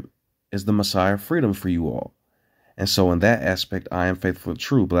I am is the Messiah of freedom for you all. And so in that aspect, I am faithful and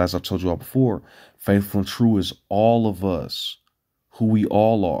true. But as I've told you all before, faithful and true is all of us, who we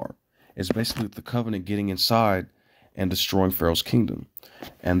all are. It's basically the covenant getting inside and destroying Pharaoh's kingdom.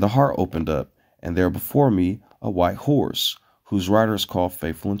 And the heart opened up, and there before me a white horse, whose rider is called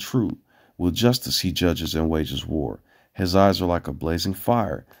Faithful and True. With justice he judges and wages war. His eyes are like a blazing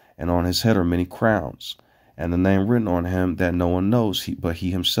fire, and on his head are many crowns. And the name written on him that no one knows but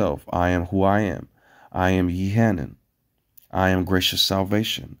he himself. I am who I am. I am Yehanan. I am gracious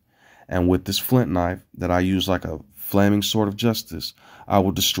salvation. And with this flint knife that I use like a flaming sword of justice, I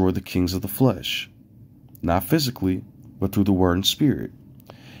will destroy the kings of the flesh. Not physically, but through the word and spirit.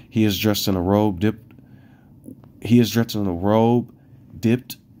 He is dressed in a robe dipped. He is dressed in a robe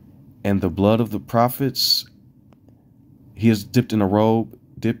dipped in the blood of the prophets. He is dipped in a robe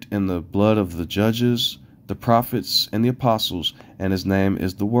dipped in the blood of the judges, the prophets, and the apostles, and his name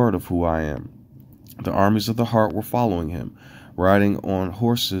is the word of who I am. The armies of the heart were following him, riding on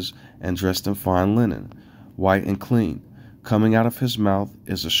horses and dressed in fine linen, white and clean. Coming out of his mouth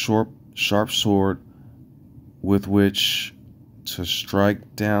is a sharp sword with which to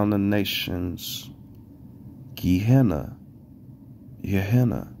strike down the nations. Gehenna.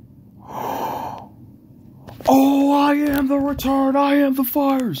 Oh, I am the return. I am the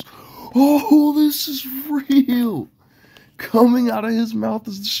fires. Oh, this is real. Coming out of his mouth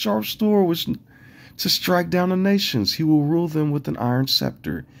is the sharp sword which to strike down the nations. He will rule them with an iron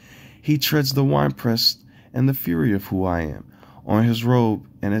scepter. He treads the winepress and the fury of who I am. On his robe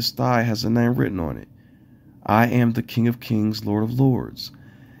and his thigh has a name written on it. I am the King of Kings, Lord of Lords.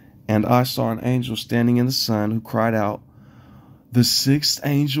 And I saw an angel standing in the sun who cried out, the sixth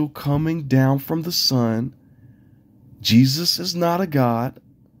angel coming down from the sun. Jesus is not a god.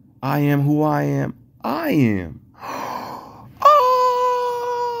 I am who I am. I am.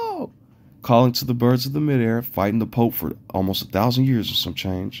 Oh! Calling to the birds of the midair, fighting the Pope for almost 1,000 years or some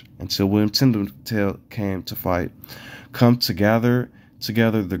change, until William Tyndale came to fight. Come to gather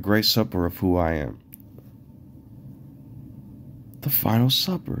together the great supper of who I am. The final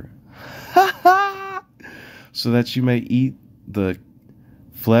supper. So that you may eat the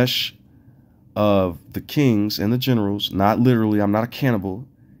flesh of the kings and the generals. Not literally, I'm not a cannibal,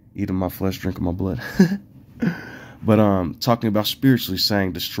 eating my flesh, drinking my blood. But talking about spiritually,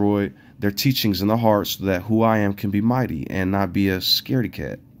 saying destroy their teachings in the heart so that who I am can be mighty and not be a scaredy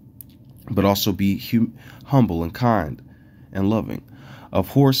cat, but also be humble and kind and loving, of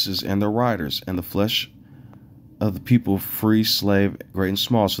horses and their riders, and the flesh of the people, free, slave, great and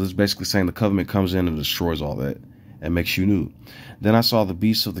small. So this is basically saying the covenant comes in and destroys all that and makes you new. Then I saw the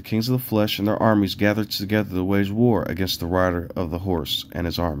beasts of the kings of the flesh and their armies gathered together to wage war against the rider of the horse and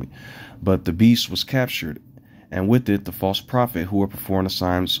his army. But the beast was captured, and with it the false prophet who were performing the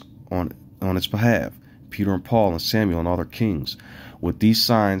signs on its behalf, Peter and Paul and Samuel and all their kings. With these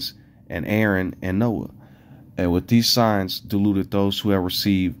signs, and Aaron and Noah. And with these signs deluded those who have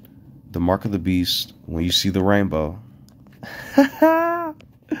received the mark of the beast, when you see the rainbow,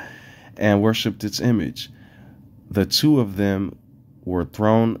 and worshipped its image. The two of them were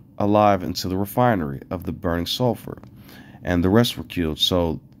thrown alive into the refinery of the burning sulfur, and the rest were killed.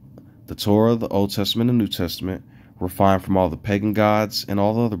 So the Torah, the Old Testament and New Testament, refined from all the pagan gods and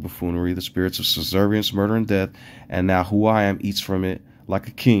all the other buffoonery, the spirits of subservience, murder, and death, and now who I am eats from it like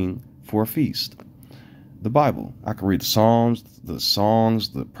a king for a feast. The Bible. I can read the Psalms, the songs,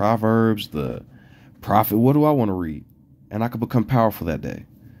 the Proverbs, the prophet. What do I want to read? And I can become powerful that day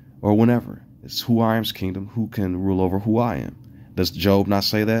or whenever. It's who I am's kingdom. Who can rule over who I am? Does Job not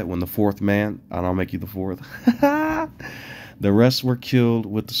say that? When the fourth man, and I'll make you the fourth. The rest were killed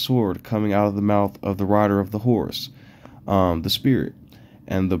with the sword coming out of the mouth of the rider of the horse, the spirit,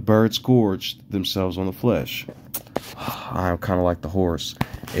 and the birds gorged themselves on the flesh. I'm kind of like the horse.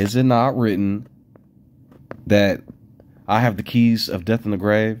 Is it not written that I have the keys of death and the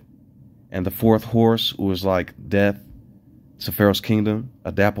grave, and the fourth horse was like death to Pharaoh's kingdom,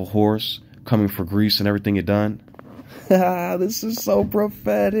 a dapple horse coming for Greece and everything it done? This is so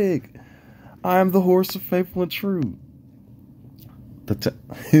prophetic. I am the horse of faithful and true.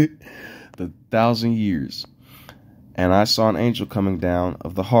 the 1,000 years. And I saw an angel coming down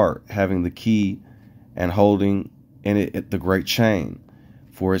of the heart, having the key and holding in it the great chain.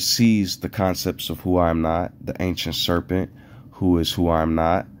 For it seized the concepts of who I am not, the ancient serpent, who is who I am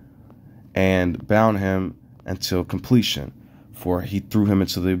not, and bound him until completion. For he threw him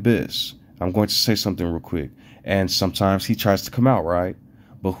into the abyss. I'm going to say something real quick. And sometimes he tries to come out, right?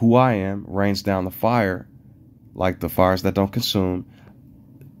 But who I am rains down the fire, like the fires that don't consume,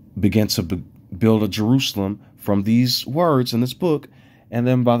 begin to build a Jerusalem from these words in this book. And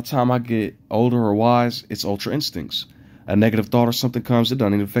then by the time I get older or wise, it's ultra instincts. A negative thought or something comes, it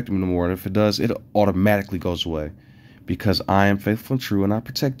doesn't even affect me no more. And if it does, it automatically goes away. Because I am faithful and true and I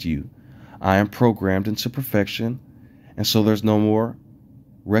protect you. I am programmed into perfection. And so there's no more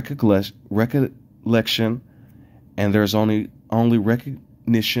recollection. And there's only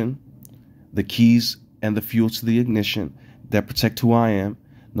recognition, the keys and the fuel to the ignition that protect who I am.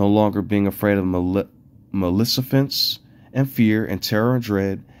 No longer being afraid of maleficence and fear and terror and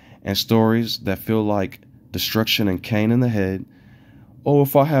dread and stories that feel like destruction and cane in the head. Oh,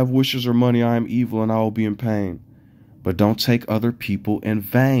 if I have wishes or money, I am evil and I will be in pain. But don't take other people in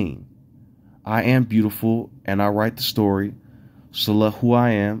vain. I am beautiful and I write the story. So let who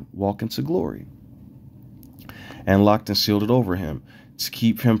I am walk into glory. And locked and sealed it over him to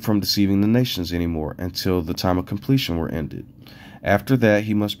keep him from deceiving the nations anymore until the time of completion were ended. After that,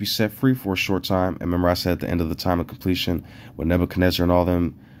 he must be set free for a short time. And remember I said at the end of the time of completion, when Nebuchadnezzar and all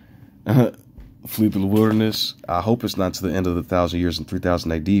them flee through the wilderness. I hope it's not to the end of the 1,000 years and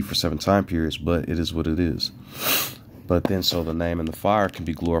 3000 AD for 7 time periods, but it is what it is. But then so the name and the fire can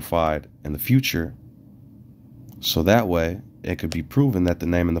be glorified in the future. So that way it could be proven that the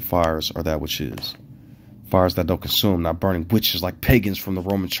name and the fires are that which is. Fires that don't consume, not burning witches like pagans from the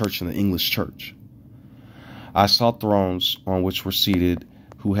Roman church and the English church. I saw thrones on which were seated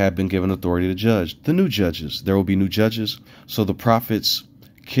who had been given authority to judge. The new judges. There will be new judges. So the prophets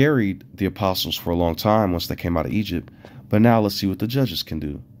carried the apostles for a long time once they came out of Egypt. But now let's see what the judges can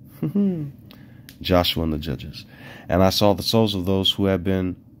do. Joshua and the judges. And I saw the souls of those who had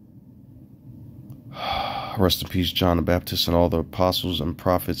been, rest in peace, John the Baptist and all the apostles and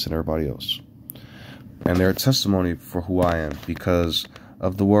prophets and everybody else. And their testimony for who I am, because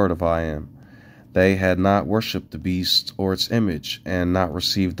of the word of I am. They had not worshipped the beast or its image, and not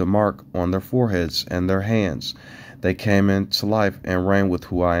received the mark on their foreheads and their hands. They came into life and reigned with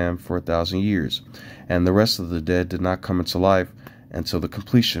who I am for 1,000 years. And the rest of the dead did not come into life until the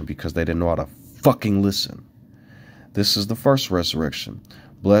completion, because they didn't know how to fucking listen. This is the first resurrection.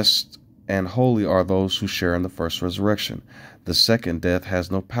 Blessed and holy are those who share in the first resurrection. The second death has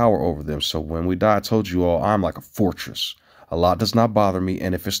no power over them. So when we die, I told you all, I'm like a fortress. A lot does not bother me,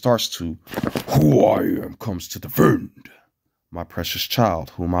 and if it starts to, who I am comes to defend my precious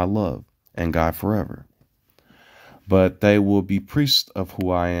child, whom I love and guide forever. But they will be priests of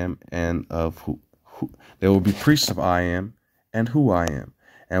who I am, and of who they will be priests of I am and who I am,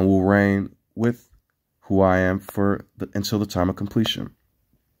 and will reign with who I am until the time of completion,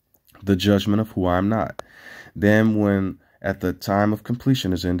 the judgment of who I am not. Then when at the time of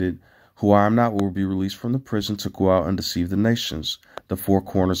completion is ended, who I am not will be released from the prison to go out and deceive the nations, the 4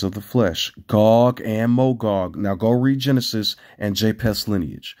 corners of the flesh, Gog and Magog. Now go read Genesis and Japheth's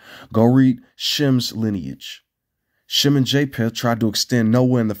lineage. Go read Shem's lineage. Shem and Japheth tried to extend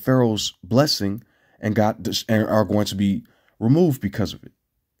Noah and the Pharaohs' blessing and are going to be removed because of it.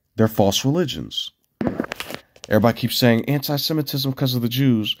 They're false religions. Everybody keeps saying anti-Semitism because of the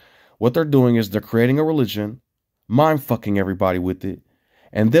Jews. What they're doing is they're creating a religion, mind-fucking everybody with it.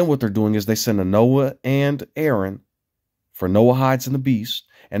 And then what they're doing is they send a Noah and Aaron for Noah hides and the beast,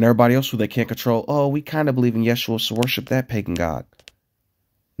 and everybody else who they can't control. Oh, we kind of believe in Yeshua, so worship that pagan god.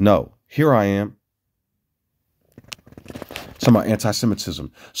 No, here I am. Talking about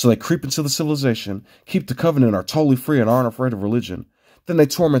anti-Semitism. So they creep into the civilization, keep the covenant, are totally free and aren't afraid of religion. Then they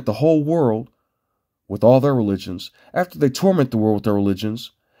torment the whole world with all their religions. After they torment the world with their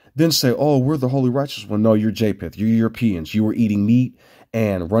religions, then say, oh, we're the holy righteous one. No, you're Japheth. You're Europeans. You were eating meat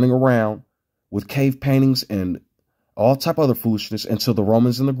and running around with cave paintings and all type of other foolishness until the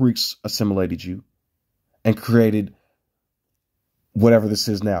Romans and the Greeks assimilated you and created whatever this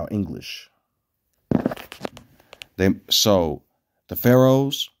is now, English. So the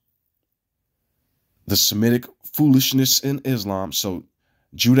Pharaohs, the Semitic foolishness in Islam, so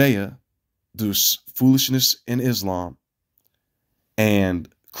Judea, there's foolishness in Islam and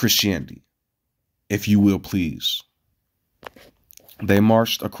Christianity, if you will, please. They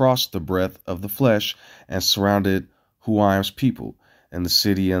marched across the breadth of the flesh and surrounded who I am's people and the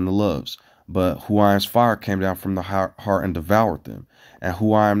city and the loves. But who I am's fire came down from the heart and devoured them. And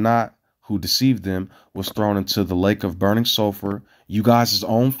who I am not, who deceived them, was thrown into the lake of burning sulfur. You guys'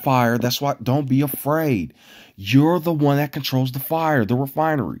 own fire. That's why, don't be afraid. You're the one that controls the fire, the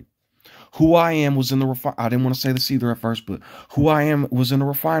refinery. Who I am was in the refinery. I didn't want to say this either at first, but who I am was in the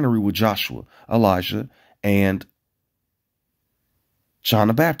refinery with Joshua, Elijah, and John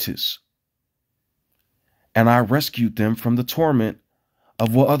the Baptist. And I rescued them from the torment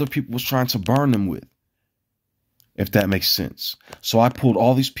of what other people was trying to burn them with, if that makes sense. So I pulled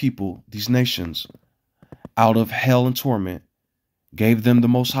all these people, these nations, out of hell and torment, gave them the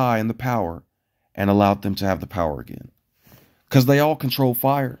Most High and the power, and allowed them to have the power again. Because they all control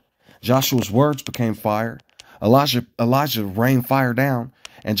fire. Joshua's words became fire. Elijah rained fire down,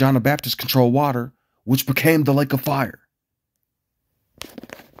 and John the Baptist controlled water, which became the lake of fire.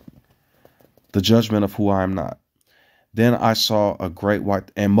 The judgment of who I am not. Then I saw a great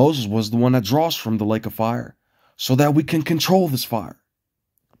white, and Moses was the one that draws from the lake of fire, so that we can control this fire.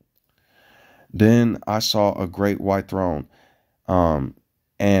 Then I saw a great white throne,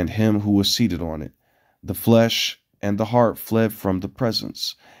 and him who was seated on it. The flesh and the heart fled from the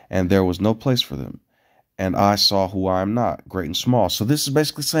presence, and there was no place for them. And I saw who I am not, great and small. So this is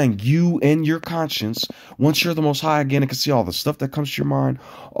basically saying you and your conscience, once you're the Most High again and can see all the stuff that comes to your mind,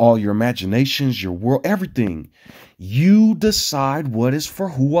 all your imaginations, your world, everything, you decide what is for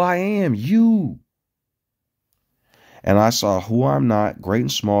who I am, you. And I saw who I am not, great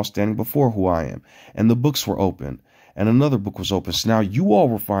and small, standing before who I am. And the books were open, and another book was open. So now you all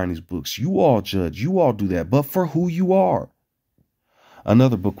refine these books, you all judge, you all do that, but for who you are.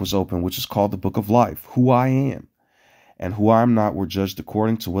 Another book was open, which is called the Book of Life, who I am. And who I am not were judged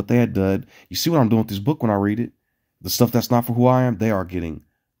according to what they had done. You see what I'm doing with this book when I read it? The stuff that's not for who I am, they are getting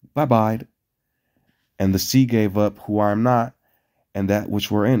bye-bye. And the sea gave up who I am not, and that which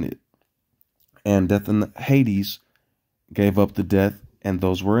were in it. And death and Hades gave up the death, and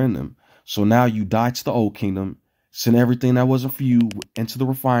those were in them. So now you die to the old kingdom, send everything that wasn't for you into the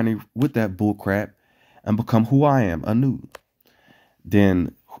refinery with that bullcrap, and become who I am anew.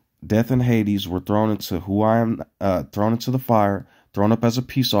 Then death and Hades were thrown into who I am, thrown into the fire, thrown up as a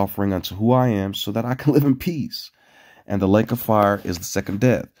peace offering unto who I am, so that I can live in peace. And the lake of fire is the second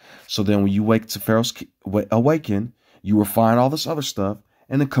death. So then when you wake to Pharaoh's awaken, you refine all this other stuff,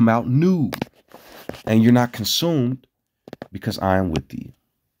 and then come out new. And you're not consumed, because I am with thee.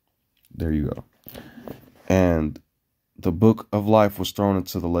 There you go. And the book of life was thrown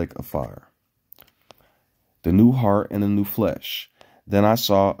into the lake of fire. The new heart and the new flesh. Then I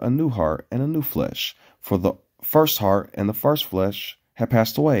saw a new heart and a new flesh. For the first heart and the first flesh had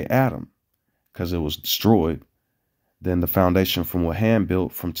passed away, Adam, because it was destroyed. Then the foundation from what hand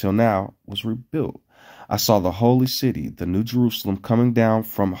built from till now was rebuilt. I saw the holy city, the new Jerusalem, coming down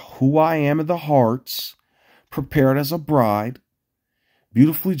from who I am in the hearts, prepared as a bride,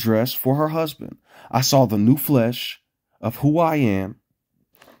 beautifully dressed for her husband. I saw the new flesh of who I am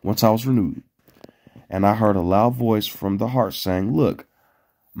once I was renewed. And I heard a loud voice from the heart saying, look,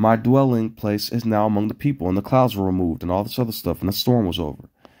 my dwelling place is now among the people, and the clouds were removed, and all this other stuff, and the storm was over.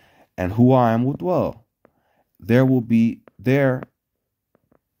 And who I am will dwell. There will be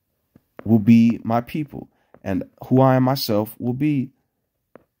my people, and who I am myself will be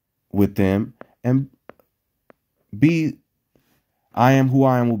with them, and I am who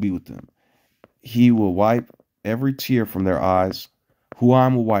I am will be with them. He will wipe every tear from their eyes. Who I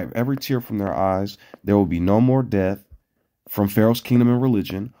am will wipe every tear from their eyes. There will be no more death from Pharaoh's kingdom and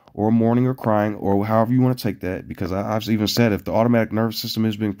religion, or mourning or crying, or however you want to take that. Because I've even said if the automatic nervous system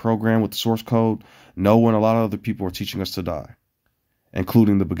is being programmed with the source code, no one, a lot of other people are teaching us to die,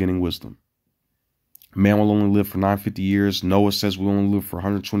 including the beginning wisdom. Man will only live for 950 years. Noah says we'll only live for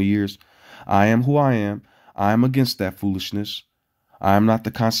 120 years. I am who I am. I am against that foolishness. I am not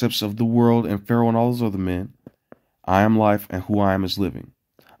the concepts of the world and Pharaoh and all those other men. I am life, and who I am is living.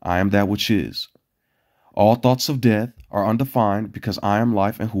 I am that which is. All thoughts of death are undefined, because I am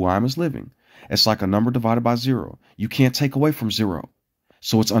life, and who I am is living. It's like a number divided by zero. You can't take away from zero.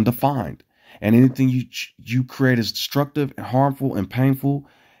 So it's undefined. And anything you create is destructive and harmful and painful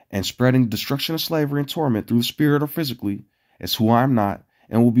and spreading destruction and slavery and torment through the spirit or physically is who I am not,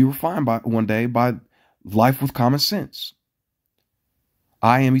 and will be refined by one day by life with common sense.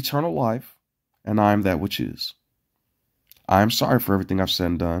 I am eternal life, and I am that which is. I am sorry for everything I've said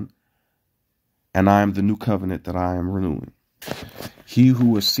and done, and I am the new covenant that I am renewing. He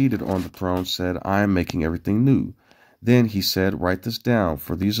who was seated on the throne said, I am making everything new. Then he said, write this down,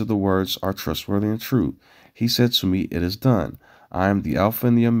 for these are the words are trustworthy and true. He said to me, it is done. I am the Alpha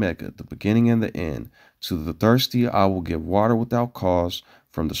and the Omega, the beginning and the end. To the thirsty I will give water without cause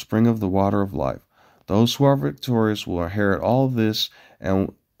from the spring of the water of life. Those who are victorious will inherit all of this,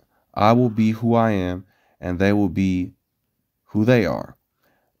 and I will be who I am, and they will be who they are.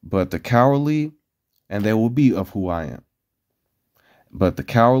 But the cowardly, and they will be of who I am. But the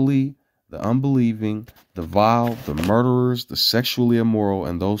cowardly, the unbelieving, the vile, the murderers, the sexually immoral,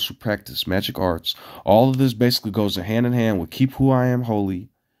 and those who practice magic arts, all of this basically goes hand in hand with keep who I am holy,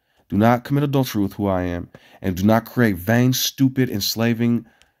 do not commit adultery with who I am, and do not create vain, stupid, enslaving,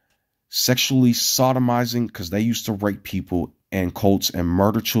 sexually sodomizing, because they used to rape people and cults and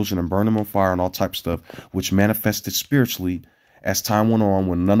murder children and burn them on fire and all types of stuff, which manifested spiritually as time went on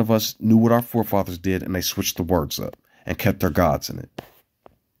when none of us knew what our forefathers did and they switched the words up and kept their gods in it.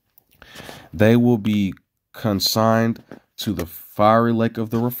 They will be consigned to the fiery lake of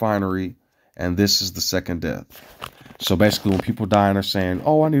the refinery, and this is the second death. So basically, when people die and they're saying,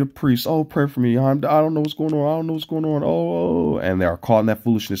 oh, I need a priest. Oh, pray for me. I don't know what's going on. I don't know what's going on. Oh, and they are caught in that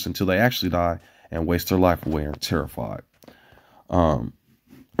foolishness until they actually die and waste their life away and are terrified. One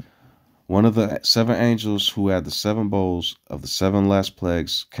of the 7 angels who had the 7 bowls of the 7 last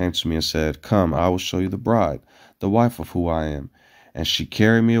plagues came to me and said, come, I will show you the bride, the wife of who I am. And she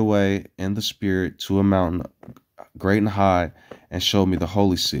carried me away in the spirit to a mountain great and high and showed me the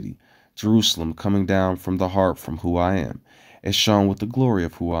holy city, Jerusalem, coming down from the heart from who I am. It shone with the glory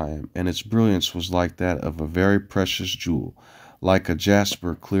of who I am, and its brilliance was like that of a very precious jewel, like a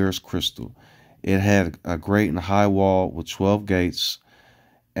jasper clear as crystal. It had a great and high wall with 12 gates,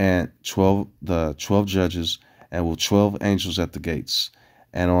 and 12 judges, and with 12 angels at the gates.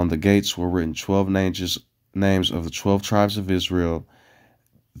 And on the gates were written 12 names of the 12 tribes of Israel.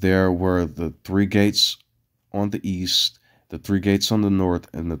 There were the 3 gates on the east, the 3 gates on the north,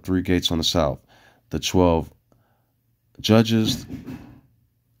 and the 3 gates on the south. The 12 judges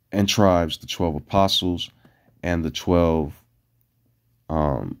and tribes, the 12 apostles, and the 12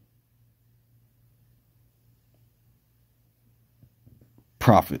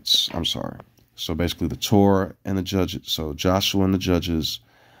 prophets. I'm sorry. So basically the Torah and the judges. So Joshua and the judges,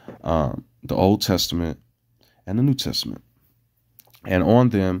 the Old Testament and the New Testament. And on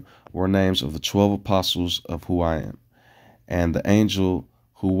them were names of the 12 apostles of who I am. And the angel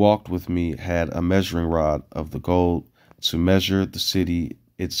who walked with me had a measuring rod of the gold to measure the city,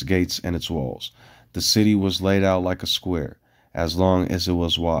 its gates, and its walls. The city was laid out like a square, as long as it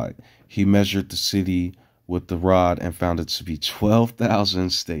was wide. He measured the city with the rod and found it to be 12,000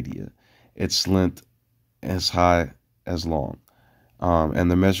 stadia, its length as high as long.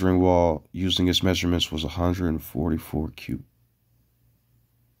 And the measuring wall, using its measurements, was 144 cubits.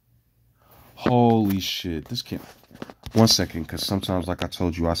 Holy shit. This can't... 1 second, because sometimes, like I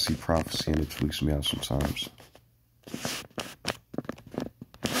told you, I see prophecy and it freaks me out sometimes.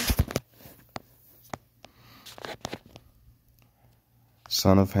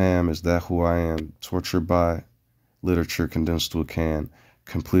 Son of Ham, is that who I am? Tortured by literature condensed to a can.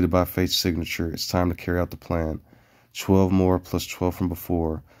 Completed by fate's signature. It's time to carry out the plan. 12 more plus 12 from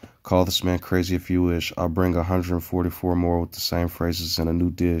before. Call this man crazy if you wish. I'll bring 144 more with the same phrases in a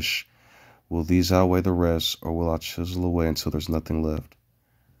new dish. Will these outweigh the rest, or will I chisel away until there's nothing left?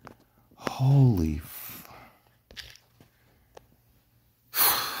 Holy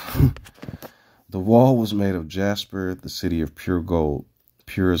The wall was made of jasper, the city of pure gold,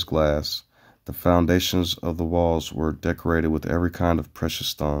 pure as glass. The foundations of the walls were decorated with every kind of precious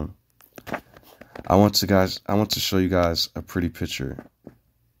stone. I want to show you guys a pretty picture.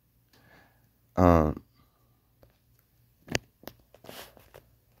 Real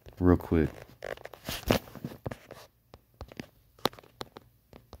quick.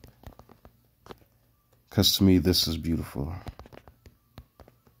 Because to me, this is beautiful.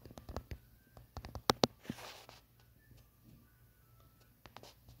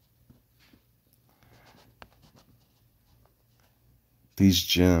 These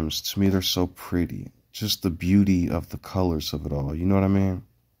gems, to me, they're so pretty. Just the beauty of the colors of it all. You know what I mean?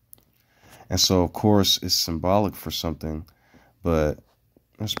 And so, of course, it's symbolic for something, but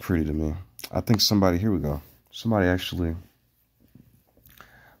it's pretty to me. I think somebody, here we go. Somebody actually,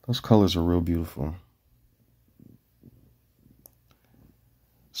 those colors are real beautiful.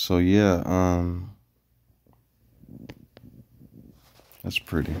 So yeah, that's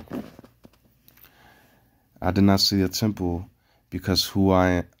pretty. I did not see a temple because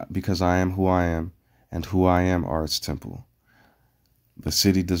I am who I am, and who I am are its temple. The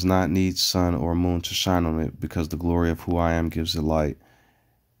city does not need sun or moon to shine on it, because the glory of who I am gives it light.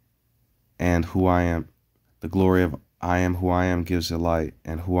 And who I am, the glory of I am who I am gives it light,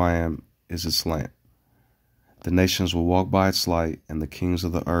 and who I am is its lamp. The nations will walk by its light, and the kings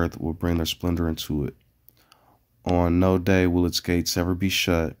of the earth will bring their splendor into it. On no day will its gates ever be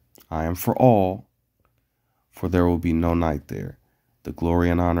shut. I am for all, for there will be no night there. The glory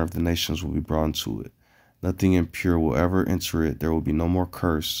and honor of the nations will be brought into it. Nothing impure will ever enter it. There will be no more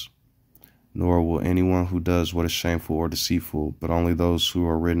curse, nor will anyone who does what is shameful or deceitful, but only those who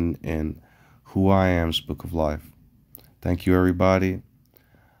are written in Who I Am's book of life. Thank you, everybody.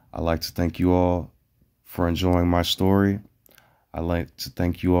 I'd like to thank you all for enjoying my story. I'd like to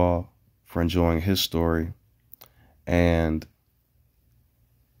thank you all for enjoying his story, and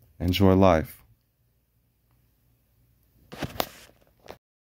enjoy life.